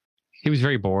handkerchief. He was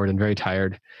very bored and very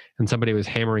tired, and somebody was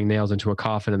hammering nails into a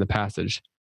coffin in the passage.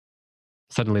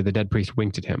 Suddenly, the dead priest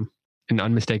winked at him, an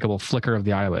unmistakable flicker of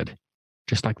the eyelid,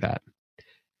 just like that.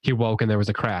 He woke, and there was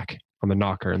a crack on the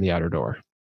knocker in the outer door.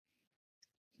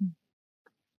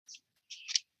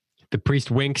 The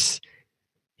priest winks.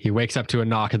 He wakes up to a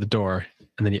knock at the door,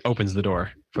 and then he opens the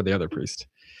door for the other priest.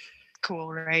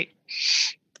 Cool, right?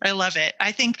 I love it.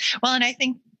 I think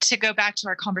to go back to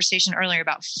our conversation earlier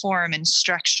about form and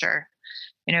structure,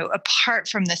 apart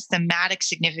from the thematic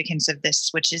significance of this,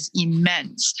 which is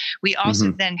immense, we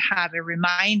also then have a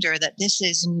reminder that this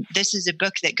is a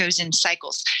book that goes in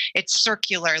cycles. It's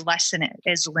circular less than it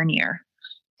is linear.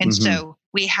 And so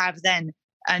we have then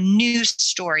a new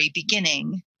story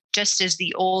beginning just as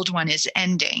the old one is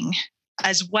ending,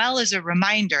 as well as a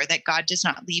reminder that God does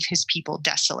not leave his people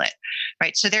desolate,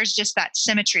 right? So there's just that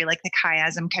symmetry, like the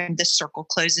chiasm, kind of the circle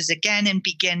closes again and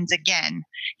begins again.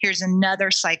 Here's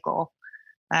another cycle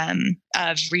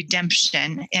of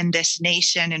redemption in this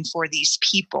nation and for these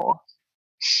people.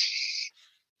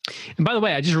 And by the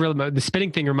way, I just realized the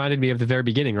spitting thing reminded me of the very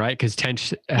beginning, right? Because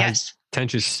Tench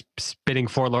is spitting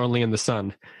forlornly in the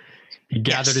sun. He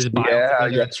gathered his bile. Yeah,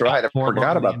 that's right. I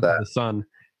forgot about that. The sun.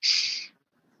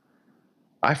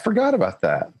 I forgot about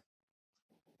that.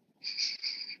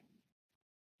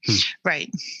 Right.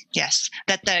 Yes.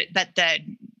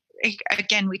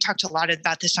 Again, we talked a lot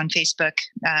about this on Facebook.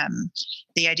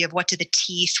 The idea of what do the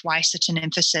teeth, why such an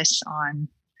emphasis on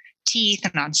teeth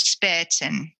and on spit,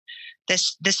 and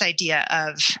this idea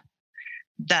of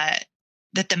that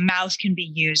the mouth can be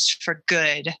used for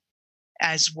good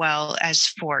as well as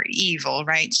for evil,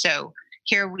 right? So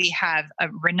here we have a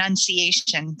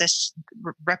renunciation. This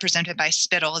represented by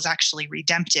spittle is actually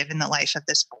redemptive in the life of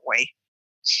this boy.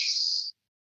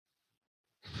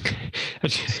 I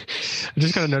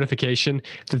just got a notification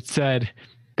that said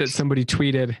that somebody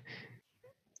tweeted,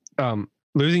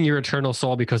 losing your eternal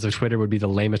soul because of Twitter would be the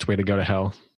lamest way to go to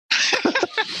hell.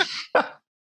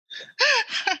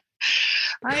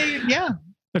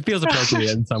 It feels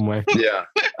appropriate in some way. Yeah.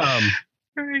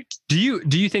 Do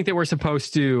you think that we're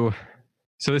supposed to?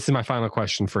 So this is my final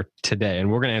question for today, and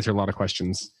we're going to answer a lot of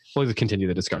questions. We'll just continue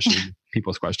the discussion,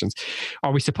 people's questions.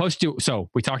 Are we supposed to? So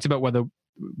we talked about whether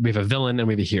we have a villain and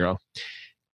we have a hero.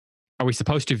 Are we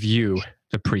supposed to view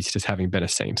the priest as having been a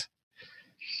saint?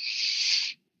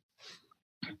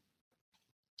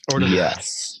 Or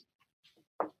yes.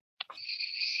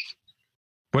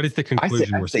 What is the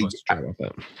conclusion we're supposed to draw with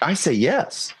that? I say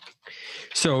yes.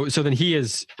 So then he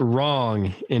is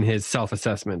wrong in his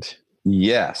self-assessment.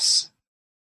 Yes.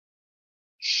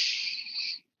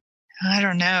 I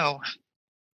don't know.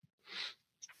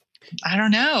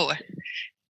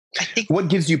 I think. What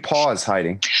gives you pause,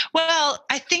 Heidi? Well,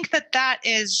 I think that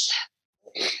is.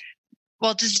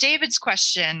 Well, does David's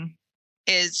question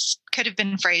could have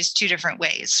been phrased two different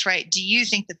ways, right? Do you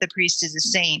think that the priest is a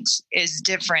saint is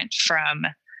different from,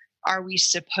 are we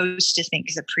supposed to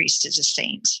think the priest is a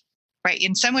saint? Right.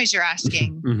 In some ways you're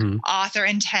asking author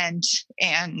intent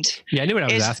and I knew what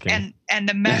I was asking. And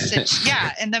the message,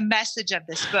 and the message of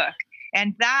this book.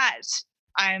 And that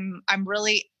I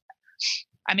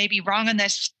may be wrong on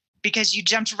this because you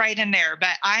jumped right in there,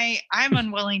 but I'm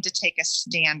unwilling to take a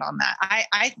stand on that.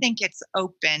 I think it's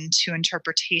open to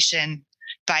interpretation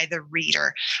by the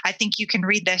reader. I think you can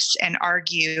read this and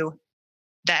argue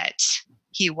that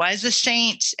he was a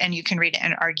saint, and you can read it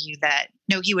and argue that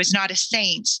no, he was not a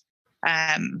saint.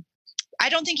 I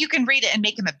don't think you can read it and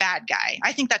make him a bad guy.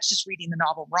 I think that's just reading the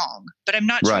novel wrong, but I'm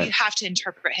not sure you have to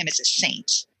interpret him as a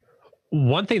saint.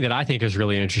 One thing that I think is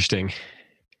really interesting,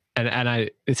 and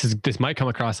this might come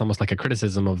across almost like a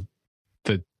criticism of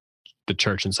the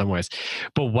church in some ways,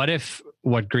 but what if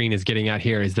what Green is getting at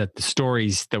here is that the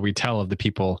stories that we tell of the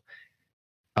people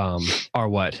are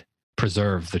what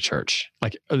preserve the church?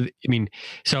 Like, I mean,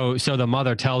 so the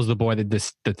mother tells the boy that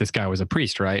this guy was a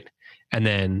priest, right? And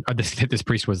then this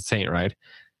priest was a saint, right?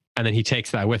 And then he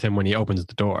takes that with him when he opens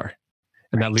the door,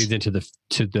 and that leads into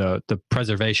the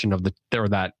preservation of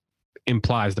that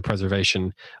implies the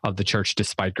preservation of the church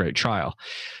despite great trial.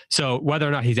 So whether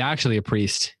or not he's actually a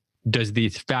priest, does the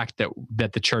fact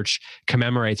that the church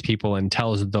commemorates people and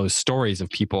tells those stories of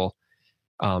people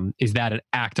Is that an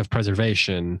act of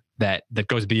preservation that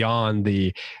goes beyond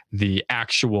the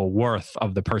actual worth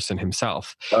of the person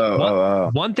himself?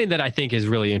 One thing that I think is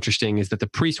really interesting is that the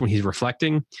priest, when he's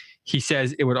reflecting, he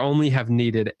says it would only have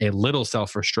needed a little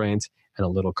self-restraint and a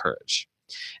little courage.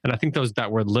 And I think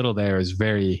that word little there is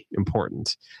very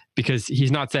important, because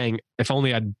he's not saying, if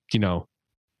only I'd,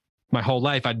 my whole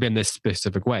life I'd been this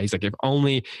specific way. He's like, if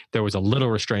only there was a little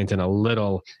restraint and a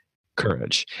little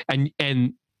courage.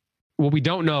 And what we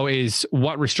don't know is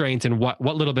what restraint and what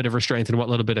little bit of restraint and what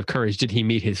little bit of courage did he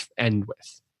meet his end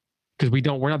with? Because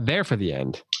we're not there for the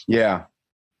end. Yeah.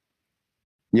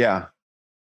 Yeah.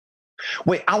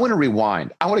 Wait, I want to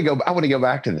rewind. I want to go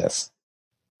back to this.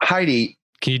 Heidi,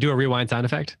 can you do a rewind sound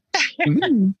effect?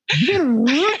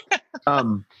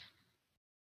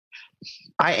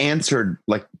 I answered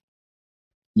like,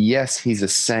 yes, he's a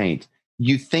saint.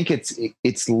 You think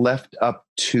it's left up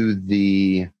to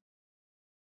the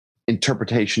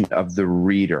interpretation of the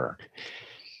reader.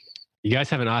 You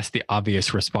guys haven't asked the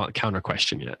obvious counter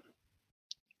question yet.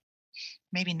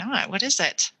 Maybe not. What is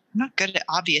it? I'm not good at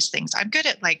obvious things. I'm good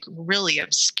at like really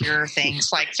obscure things,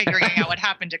 like figuring out what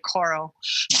happened to Coral.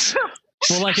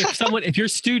 Well, like if your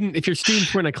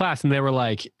students were in a class and they were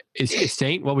like, is he a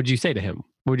saint? What would you say to him?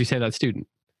 What would you say to that student?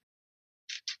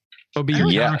 What would be your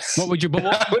yes. What would you? But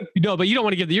you don't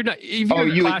want to give. You're not. If you're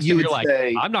in a class and you're like,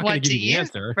 say, I'm not going to give you the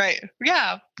answer. Right?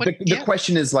 Yeah. The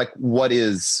question is like, what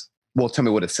is? Well, tell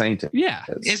me what a saint is. Yeah.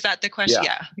 Is that the question?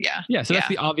 Yeah. So that's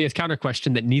the obvious counter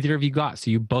question that neither of you got. So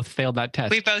you both failed that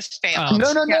test. We both failed.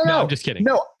 No. I'm just kidding.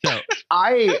 No, so,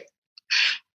 I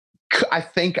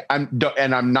think and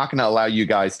I'm not going to allow you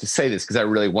guys to say this because I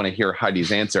really want to hear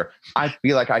Heidi's answer. I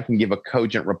feel like I can give a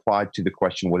cogent reply to the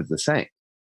question, what is the saint?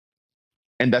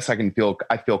 And thus I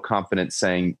feel confident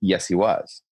saying, yes, he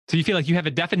was. So you feel like you have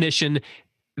a definition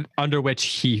in which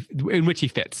he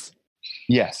fits.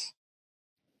 Yes.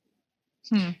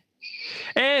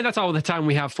 And that's all the time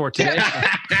we have for today.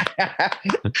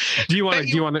 Do you want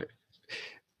to go on?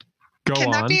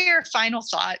 Can that be your final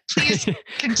thought? Please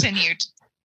continue.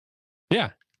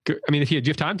 Yeah. I mean, do you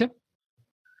have time, Tim?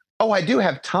 Oh, I do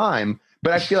have time,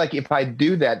 but I feel like if I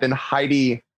do that, then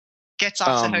Heidi gets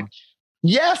off the hook.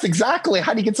 Yes, exactly.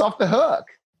 Heidi gets off the hook.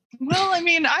 Well, I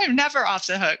mean, I'm never off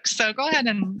the hook, so go ahead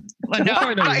and let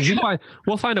know.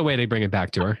 We'll find a way to bring it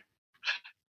back to her.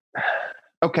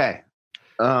 Okay.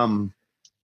 I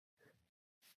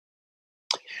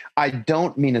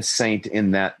don't mean a saint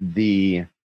in that the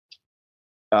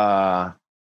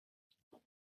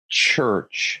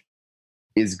church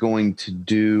is going to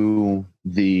do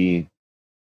the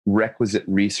requisite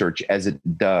research as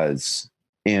it does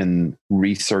in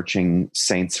researching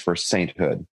saints for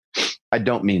sainthood. I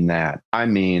don't mean that. I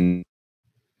mean,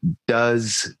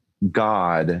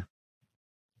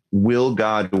 will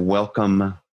God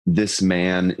welcome this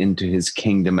man into his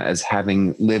kingdom as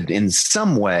having lived in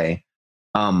some way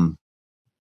an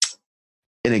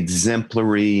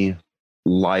exemplary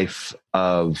life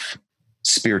of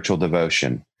spiritual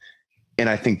devotion? And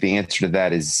I think the answer to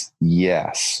that is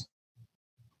yes.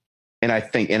 And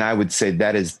I would say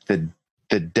that is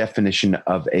the definition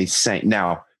of a saint.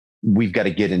 Now, we've got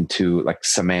to get into like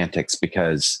semantics,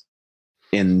 because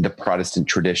in the Protestant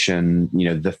tradition,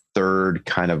 the third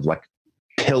kind of like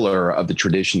pillar of the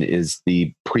tradition is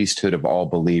the priesthood of all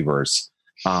believers.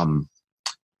 And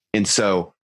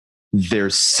so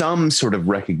there's some sort of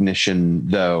recognition,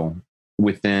 though,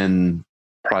 within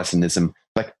Protestantism,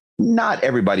 like not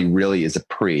everybody really is a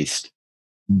priest,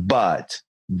 but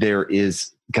there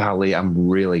is, golly, I'm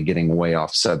really getting way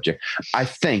off subject. I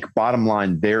think, bottom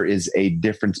line, there is a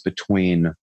difference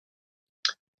between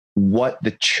what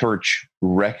the church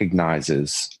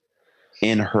recognizes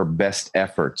in her best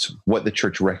efforts, what the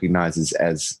church recognizes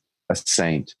as a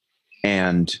saint,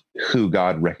 and who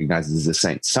God recognizes as a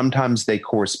saint. Sometimes they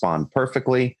correspond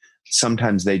perfectly.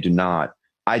 Sometimes they do not.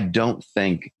 I don't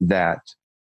think that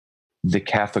the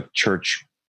Catholic Church,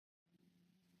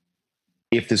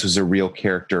 if this was a real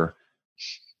character,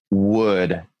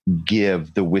 would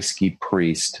give the whiskey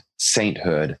priest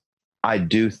sainthood. I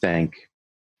do think,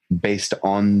 based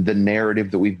on the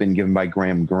narrative that we've been given by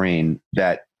Graham Greene,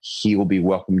 that he will be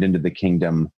welcomed into the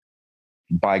kingdom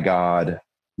by God,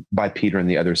 by Peter and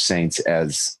the other saints,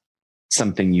 as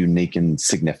something unique and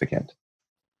significant.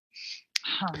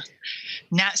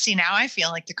 Now I feel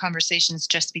like the conversation's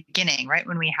just beginning, right?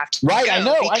 When we have to go. I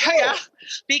know.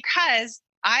 Because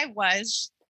I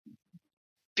was,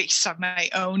 based on my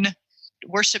own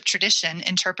worship tradition,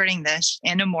 interpreting this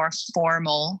in a more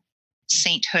formal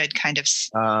sainthood kind of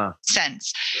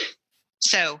sense.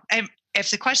 So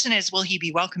if the question is, will he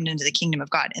be welcomed into the kingdom of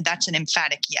God? And that's an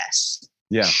emphatic yes.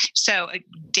 Yeah. So,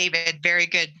 David, very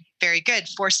good,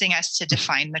 forcing us to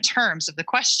define the terms of the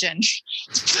question.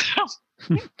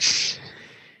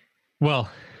 Well,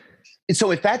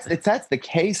 so if that's the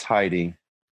case, Heidi,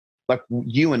 like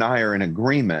you and I are in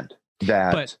agreement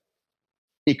that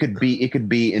it could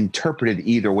be interpreted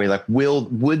either way. Like,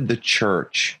 would the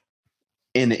church,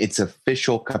 in its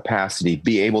official capacity,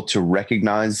 be able to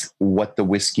recognize the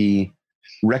whiskey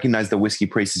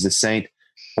priest as a saint?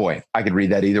 Boy, I could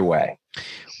read that either way.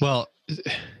 Well,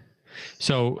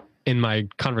 so in my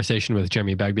conversation with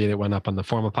Jeremy Bagby that went up on the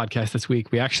Formal podcast this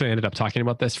week, we actually ended up talking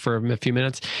about this for a few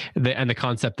minutes, and the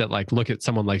concept that, like, look at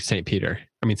someone like St.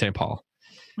 Paul.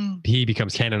 He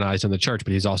becomes canonized in the church,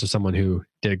 but he's also someone who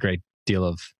did a great deal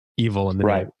of evil in the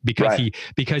name because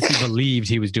he believed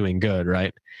he was doing good,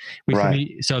 right?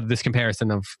 So this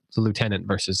comparison of the lieutenant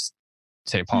versus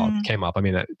St. Paul came up. I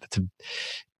mean, I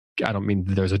don't mean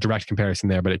there's a direct comparison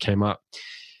there, but it came up.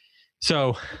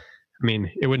 So, I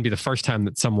mean, it wouldn't be the first time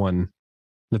that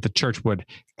the church would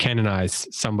canonize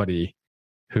somebody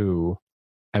who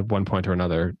at one point or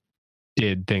another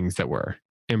did things that were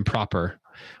improper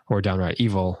or downright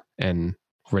evil and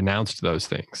renounced those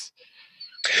things.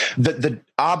 The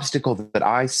obstacle that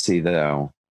I see,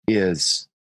 though, is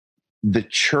the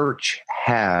church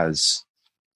has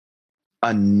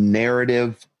a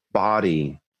narrative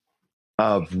body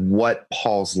of what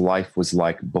Paul's life was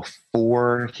like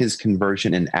before his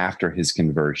conversion and after his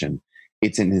conversion.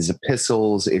 It's in his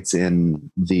epistles. It's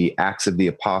in the Acts of the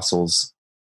Apostles.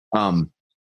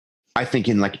 I think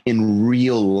in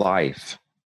real life,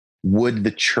 would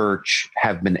the church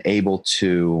have been able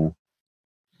to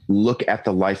look at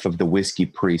the life of the whiskey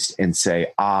priest and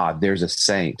say, there's a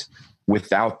saint,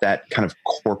 without that kind of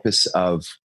corpus of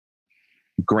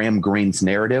Graham Greene's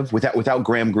narrative? Without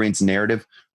Graham Greene's narrative,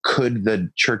 could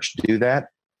the church do that?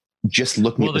 Just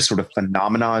looking at the sort of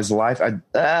phenomenized life?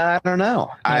 I don't know.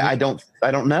 I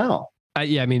don't know.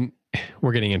 Yeah, I mean,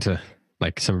 we're getting into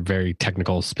like some very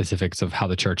technical specifics of how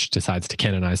the church decides to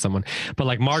canonize someone, but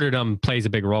like martyrdom plays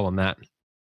a big role in that.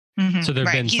 Mm-hmm. So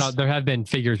there have been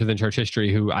figures within church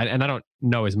history who, I don't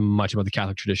know as much about the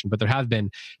Catholic tradition, but there have been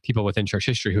people within church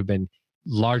history who've been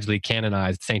largely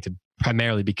canonized, sainted,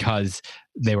 primarily because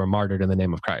they were martyred in the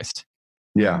name of Christ.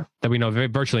 Yeah, that we know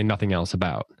virtually nothing else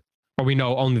about, or we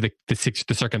know only the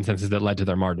circumstances that led to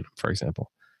their martyrdom, for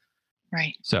example.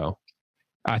 Right. So,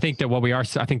 I think that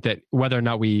whether or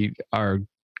not we are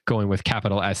going with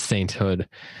capital S sainthood,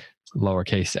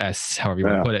 lowercase s, however you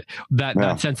want to put it,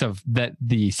 that sense of that,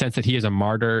 the sense that he is a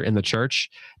martyr in the church,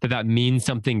 that means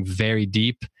something very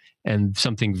deep and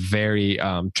something very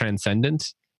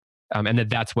transcendent, and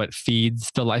that's what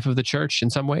feeds the life of the church in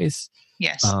some ways.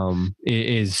 Yes,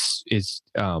 is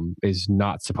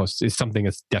not supposed to, is something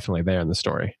that's definitely there in the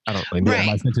story. I don't really know where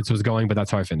my sentence was going, but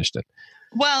that's how I finished it.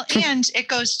 Well, and it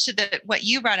goes to what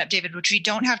you brought up, David, which we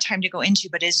don't have time to go into,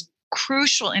 but is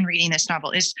crucial in reading this novel,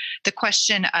 is the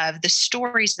question of the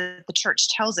stories that the church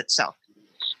tells itself.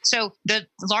 So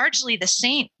largely the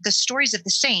stories of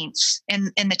the saints,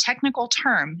 in the technical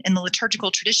term, in the liturgical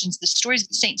traditions, the stories of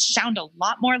the saints sound a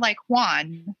lot more like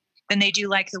Juan than they do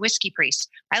like the whiskey priest.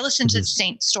 I listen to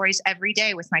saint stories every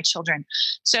day with my children.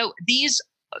 So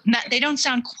they don't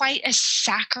sound quite as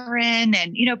saccharine,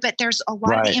 and but there's a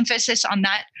lot of the emphasis on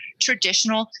that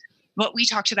traditional, what we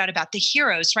talked about the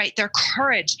heroes, right? Their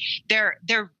courage, their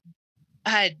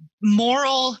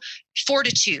moral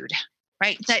fortitude,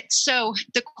 right? So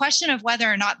the question of whether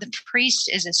or not the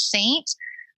priest is a saint,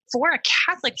 for a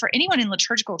Catholic, for anyone in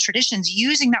liturgical traditions,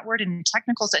 using that word in a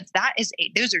technical sense,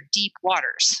 those are deep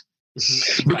waters.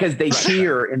 Because they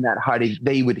hear in that, Heidi,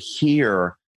 they would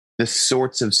hear the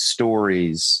sorts of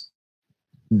stories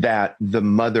that the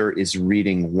mother is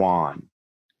reading Juan.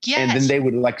 Yes. And then they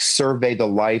would survey the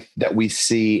life that we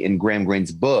see in Graham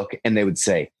Greene's book, and they would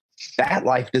say, that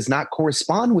life does not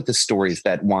correspond with the stories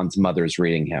that Juan's mother is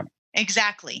reading him.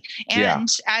 Exactly. And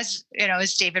as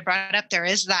David brought up, there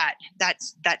is that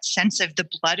sense of the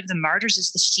blood of the martyrs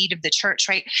is the seed of the church,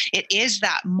 right? It is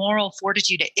that moral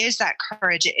fortitude. It is that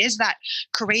courage. It is that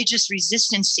courageous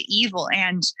resistance to evil.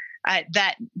 And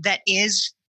that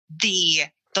is the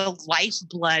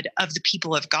lifeblood of the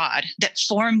people of God that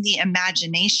form the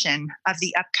imagination of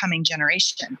the upcoming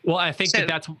generation. Well, I think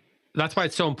that's why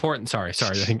it's so important. Sorry.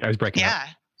 I think I was breaking up.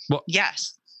 Well,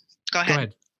 yes. Go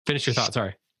ahead. Finish your thought.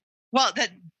 Sorry. Well,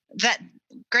 that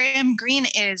Graham Greene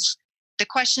the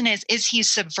question is he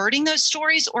subverting those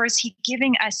stories, or is he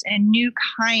giving us a new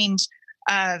kind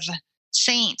of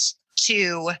saint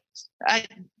to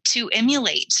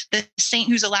emulate, the saint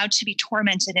who's allowed to be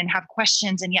tormented and have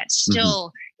questions, and yet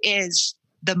still is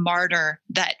the martyr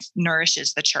that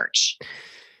nourishes the church?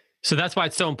 So that's why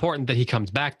it's so important that he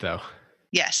comes back, though.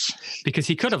 Yes. Because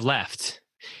he could have left.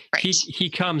 Right. He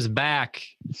comes back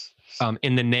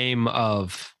in the name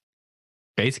of,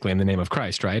 basically in the name of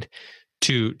Christ, right?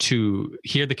 To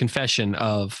hear the confession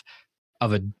of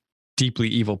a deeply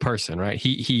evil person, right?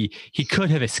 He could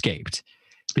have escaped,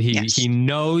 but he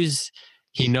knows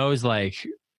like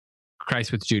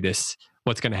Christ with Judas,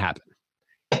 what's going to happen.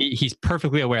 He's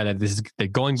perfectly aware that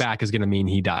that going back is going to mean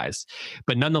he dies,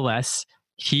 but nonetheless,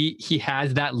 he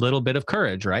has that little bit of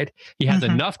courage, right? He has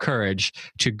enough courage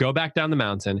to go back down the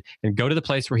mountain and go to the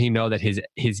place where he know that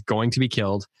he's going to be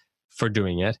killed for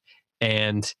doing it,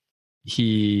 and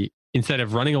he, instead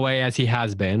of running away as he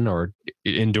has been, or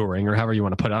enduring, or however you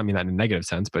want to put it, I mean that in a negative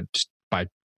sense, but just by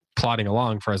plodding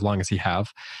along for as long as he has,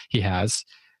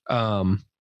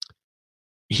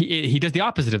 he does the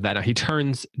opposite of that. Now he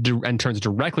turns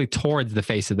directly towards the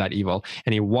face of that evil,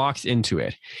 and he walks into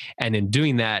it. And in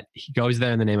doing that, he goes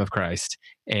there in the name of Christ,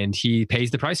 and he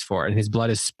pays the price for it, and his blood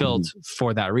is spilt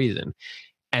for that reason.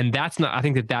 And I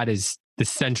think that is the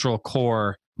central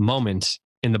core moment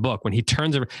in the book when he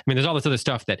turns over. I mean, there's all this other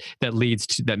stuff that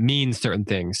means certain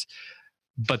things,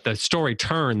 but the story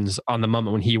turns on the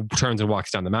moment when he turns and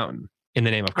walks down the mountain in the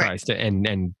name of Christ,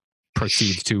 and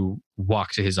proceeds to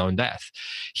walk to his own death.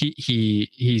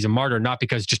 He's a martyr not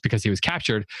because he was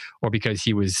captured or because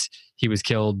he was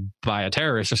killed by a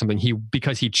terrorist or something.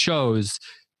 Because he chose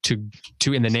to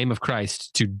in the name of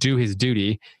Christ to do his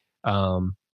duty,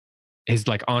 his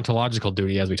like ontological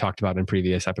duty, as we talked about in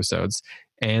previous episodes,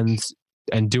 and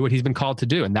do what he's been called to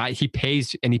do, and that he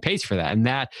pays for that, and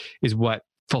that is what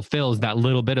fulfills that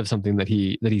little bit of something that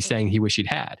he's saying he wish he'd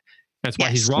had. That's why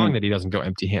he's wrong that he doesn't go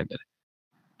empty-handed.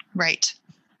 Right.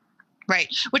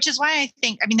 Which is why I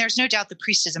think, there's no doubt the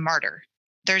priest is a martyr.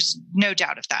 There's no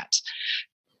doubt of that.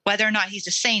 Whether or not he's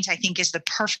a saint, I think, is the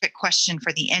perfect question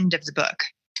for the end of the book.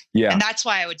 Yeah. And that's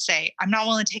why I would say I'm not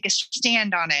willing to take a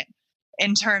stand on it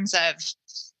in terms of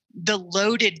the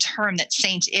loaded term that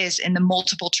saint is in the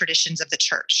multiple traditions of the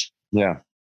church. Yeah.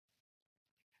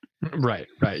 Right.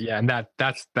 Yeah. And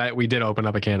that's we did open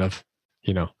up a can of,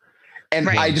 And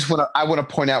I want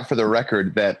to point out for the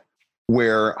record that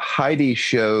where Heidi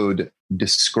showed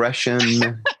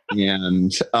discretion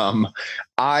and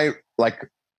I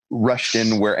rushed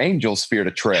in where angels fear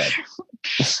to tread.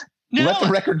 Let the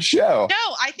record show.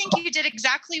 No, I think you did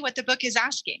exactly what the book is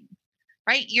asking,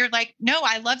 right? You're like, no,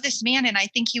 I love this man and I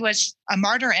think he was a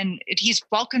martyr and he's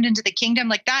welcomed into the kingdom.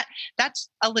 Like that's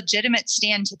a legitimate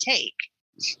stand to take.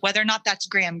 Whether or not that's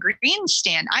Graham Greene's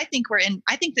stand, I think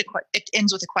it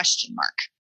ends with a question mark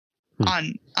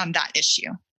on that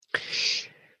issue.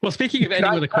 Well, speaking of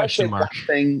ending with a question mark.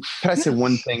 Can I say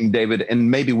one thing, David? And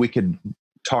maybe we could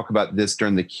talk about this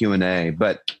during the Q&A,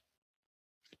 but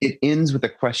it ends with a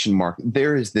question mark.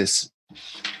 There is this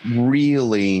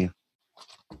really...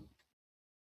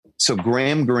 So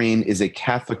Graham Greene is a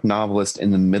Catholic novelist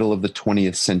in the middle of the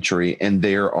 20th century, and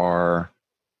there are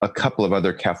a couple of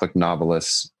other Catholic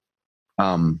novelists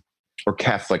or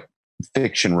Catholic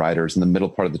fiction writers in the middle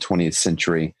part of the 20th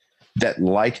century that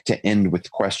like to end with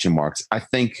question marks. I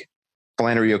think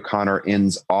Flannery O'Connor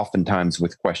ends oftentimes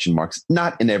with question marks,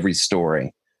 not in every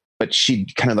story, but she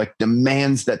kind of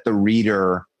demands that the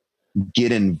reader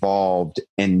get involved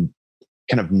and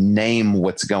kind of name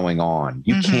what's going on.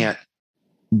 You can't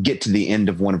get to the end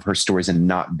of one of her stories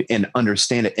and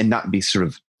understand it and not be sort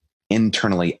of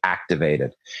internally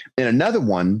activated. And another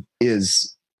one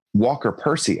is Walker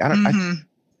Percy.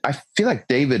 I feel like,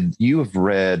 David, you have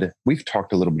read, we've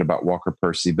talked a little bit about Walker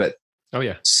Percy, but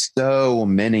so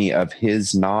many of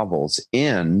his novels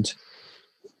end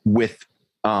with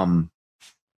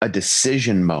a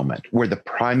decision moment where the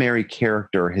primary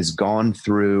character has gone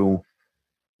through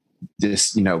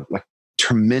this,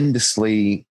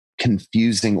 tremendously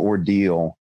confusing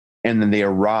ordeal. And then they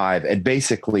arrive at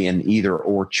basically an either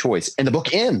or choice. And the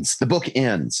book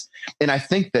ends. And I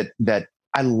think that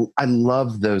I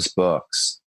love those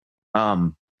books.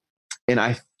 And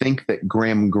I think that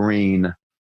Graham Greene,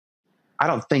 I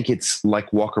don't think it's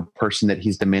like Walker Percy that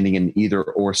he's demanding an either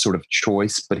or sort of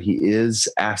choice, but he is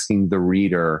asking the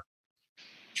reader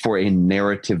for a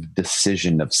narrative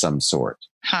decision of some sort.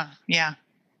 Yeah.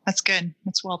 That's good.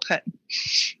 That's well put.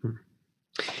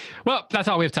 Well, that's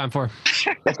all we have time for.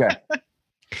 Okay.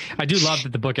 I do love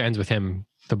that the book ends with him,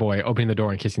 the boy, opening the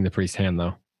door and kissing the priest's hand,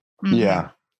 though. Yeah.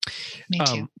 Me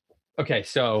too. Okay,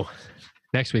 so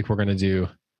next week we're going to do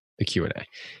the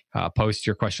Q&A. Post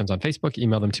your questions on Facebook.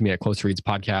 Email them to me at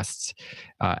closereadspodcasts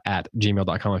at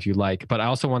gmail.com if you like. But I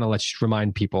also want to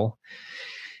remind people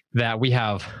that we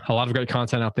have a lot of great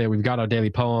content out there. We've got our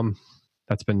daily poem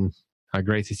that's been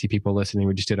Great to see people listening.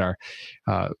 We just did our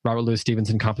Robert Louis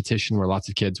Stevenson competition where lots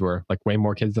of kids were, like way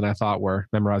more kids than I thought, were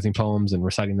memorizing poems and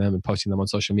reciting them and posting them on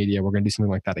social media. We're going to do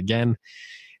something like that again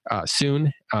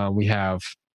soon. We have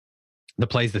The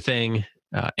Play's the Thing.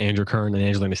 Andrew Kern and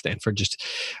Angelina Stanford just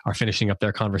are finishing up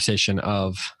their conversation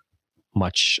of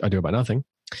Much Ado About Nothing.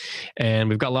 And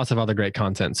we've got lots of other great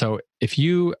content. So if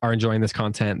you are enjoying this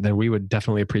content, then we would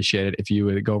definitely appreciate it if you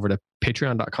would go over to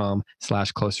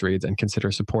patreon.com/closereads and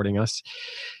consider supporting us.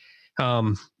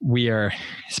 We are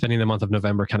spending the month of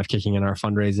November kind of kicking in our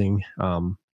fundraising.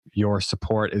 Your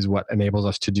support is what enables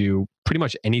us to do pretty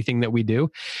much anything that we do.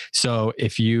 So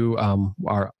if you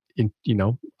are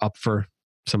up for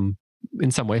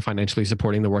in some way financially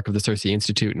supporting the work of the CiRCE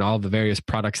Institute and all of the various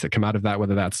products that come out of that,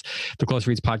 whether that's the Close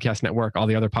Reads Podcast Network, all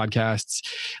the other podcasts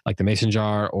like the Mason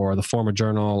Jar or the Forma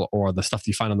Journal or the stuff that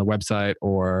you find on the website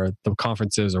or the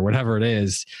conferences or whatever it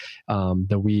is,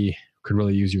 that we could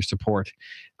really use your support.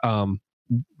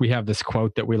 We have this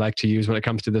quote that we like to use when it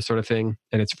comes to this sort of thing,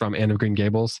 and it's from Anne of Green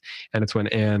Gables. And it's when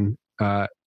Anne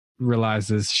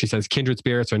realizes, she says, "Kindred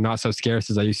spirits are not so scarce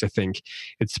as I used to think.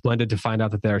 It's splendid to find out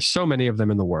that there are so many of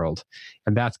them in the world."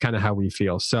 And that's kind of how we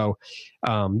feel. So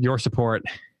your support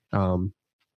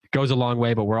goes a long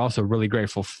way, but we're also really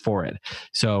grateful for it.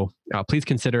 So please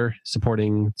consider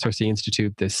supporting CiRCE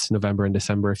Institute this November and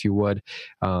December, if you would.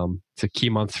 It's a key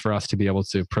month for us to be able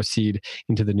to proceed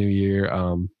into the new year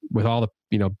with all the,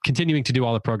 continuing to do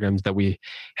all the programs that we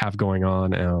have going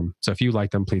on. So if you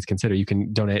like them, please consider. You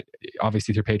can donate,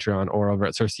 obviously, through Patreon or over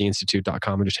at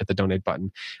CiRCEInstitute.com and just hit the donate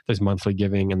button. There's monthly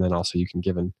giving, and then also you can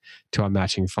give into our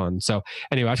matching fund. So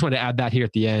anyway, I just wanted to add that here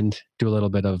at the end, do a little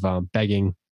bit of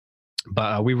begging.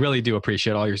 But we really do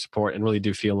appreciate all your support and really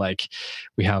do feel like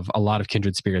we have a lot of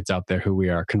kindred spirits out there who we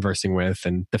are conversing with.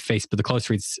 And the Close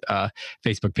Reads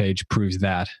Facebook page proves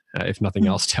that, if nothing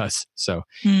else does. So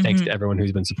thanks to everyone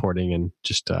who's been supporting, and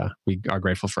just we are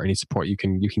grateful for any support you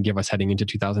can give us heading into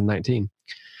 2019.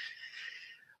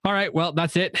 All right. Well,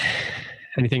 that's it.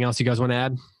 Anything else you guys want to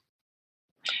add?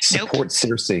 Support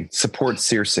CiRCE. Support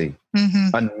CiRCE,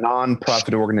 a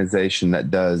nonprofit organization that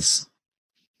does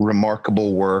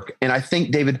remarkable work. And I think,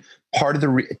 David, part of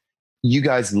you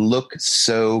guys look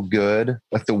so good,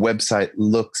 like the website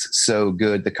looks so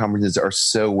good, the conferences are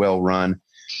so well run,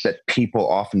 that people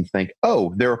often think,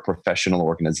 oh, they're a professional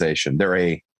organization, they're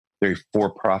a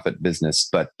for-profit business.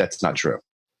 But that's not true.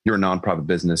 You're a nonprofit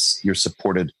business. You're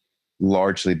supported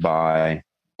largely by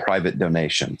private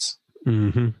donations.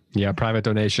 Yeah, private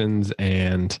donations.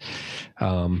 And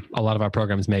a lot of our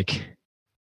programs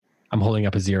I'm holding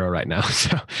up a 0 right now.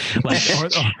 So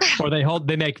or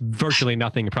they make virtually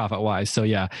nothing profit wise. So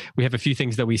yeah, we have a few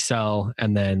things that we sell,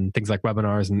 and then things like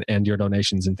webinars and your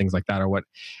donations and things like that are what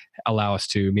allow us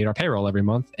to meet our payroll every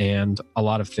month. And a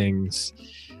lot of things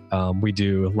we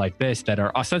do like this that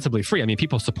are ostensibly free. I mean,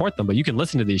 people support them, but you can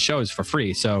listen to these shows for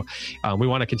free. So we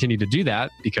want to continue to do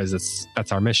that because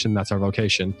that's our mission, that's our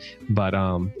vocation. But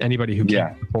anybody who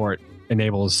can support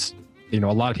enables a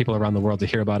lot of people around the world to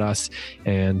hear about us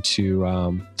and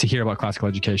to hear about classical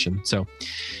education. So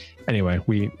anyway,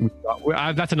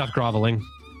 that's enough groveling.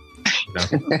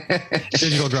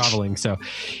 Digital groveling. So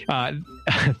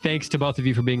thanks to both of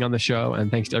you for being on the show, and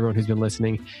thanks to everyone who's been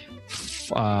listening.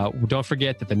 Don't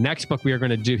forget that the next book we are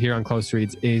going to do here on Close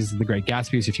Reads is The Great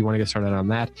Gatsby. So if you want to get started on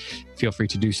that, feel free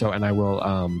to do so, and I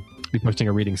will be posting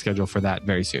a reading schedule for that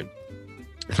very soon.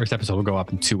 The first episode will go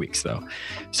up in 2 weeks, though.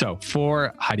 So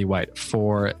for Heidi White,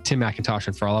 for Tim McIntosh,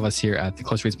 and for all of us here at the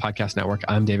Close Reads Podcast Network,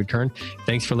 I'm David Kern.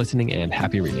 Thanks for listening, and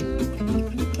happy reading.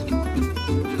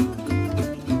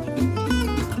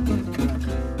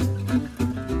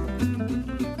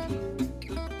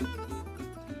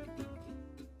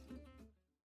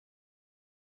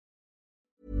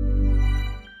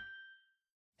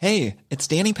 Hey, it's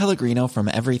Danny Pellegrino from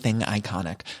Everything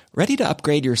Iconic. Ready to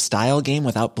upgrade your style game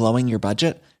without blowing your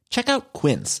budget? Check out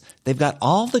Quince. They've got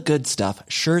all the good stuff,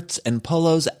 shirts and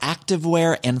polos,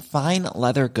 activewear, and fine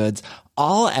leather goods,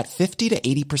 all at 50 to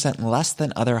 80% less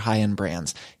than other high-end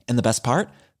brands. And the best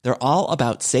part? They're all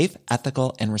about safe,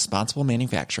 ethical, and responsible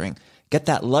manufacturing. Get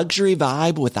that luxury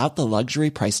vibe without the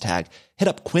luxury price tag. Hit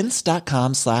up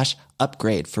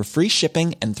quince.com/upgrade for free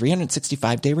shipping and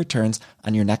 365-day returns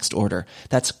on your next order.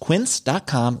 That's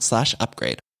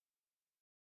quince.com/upgrade.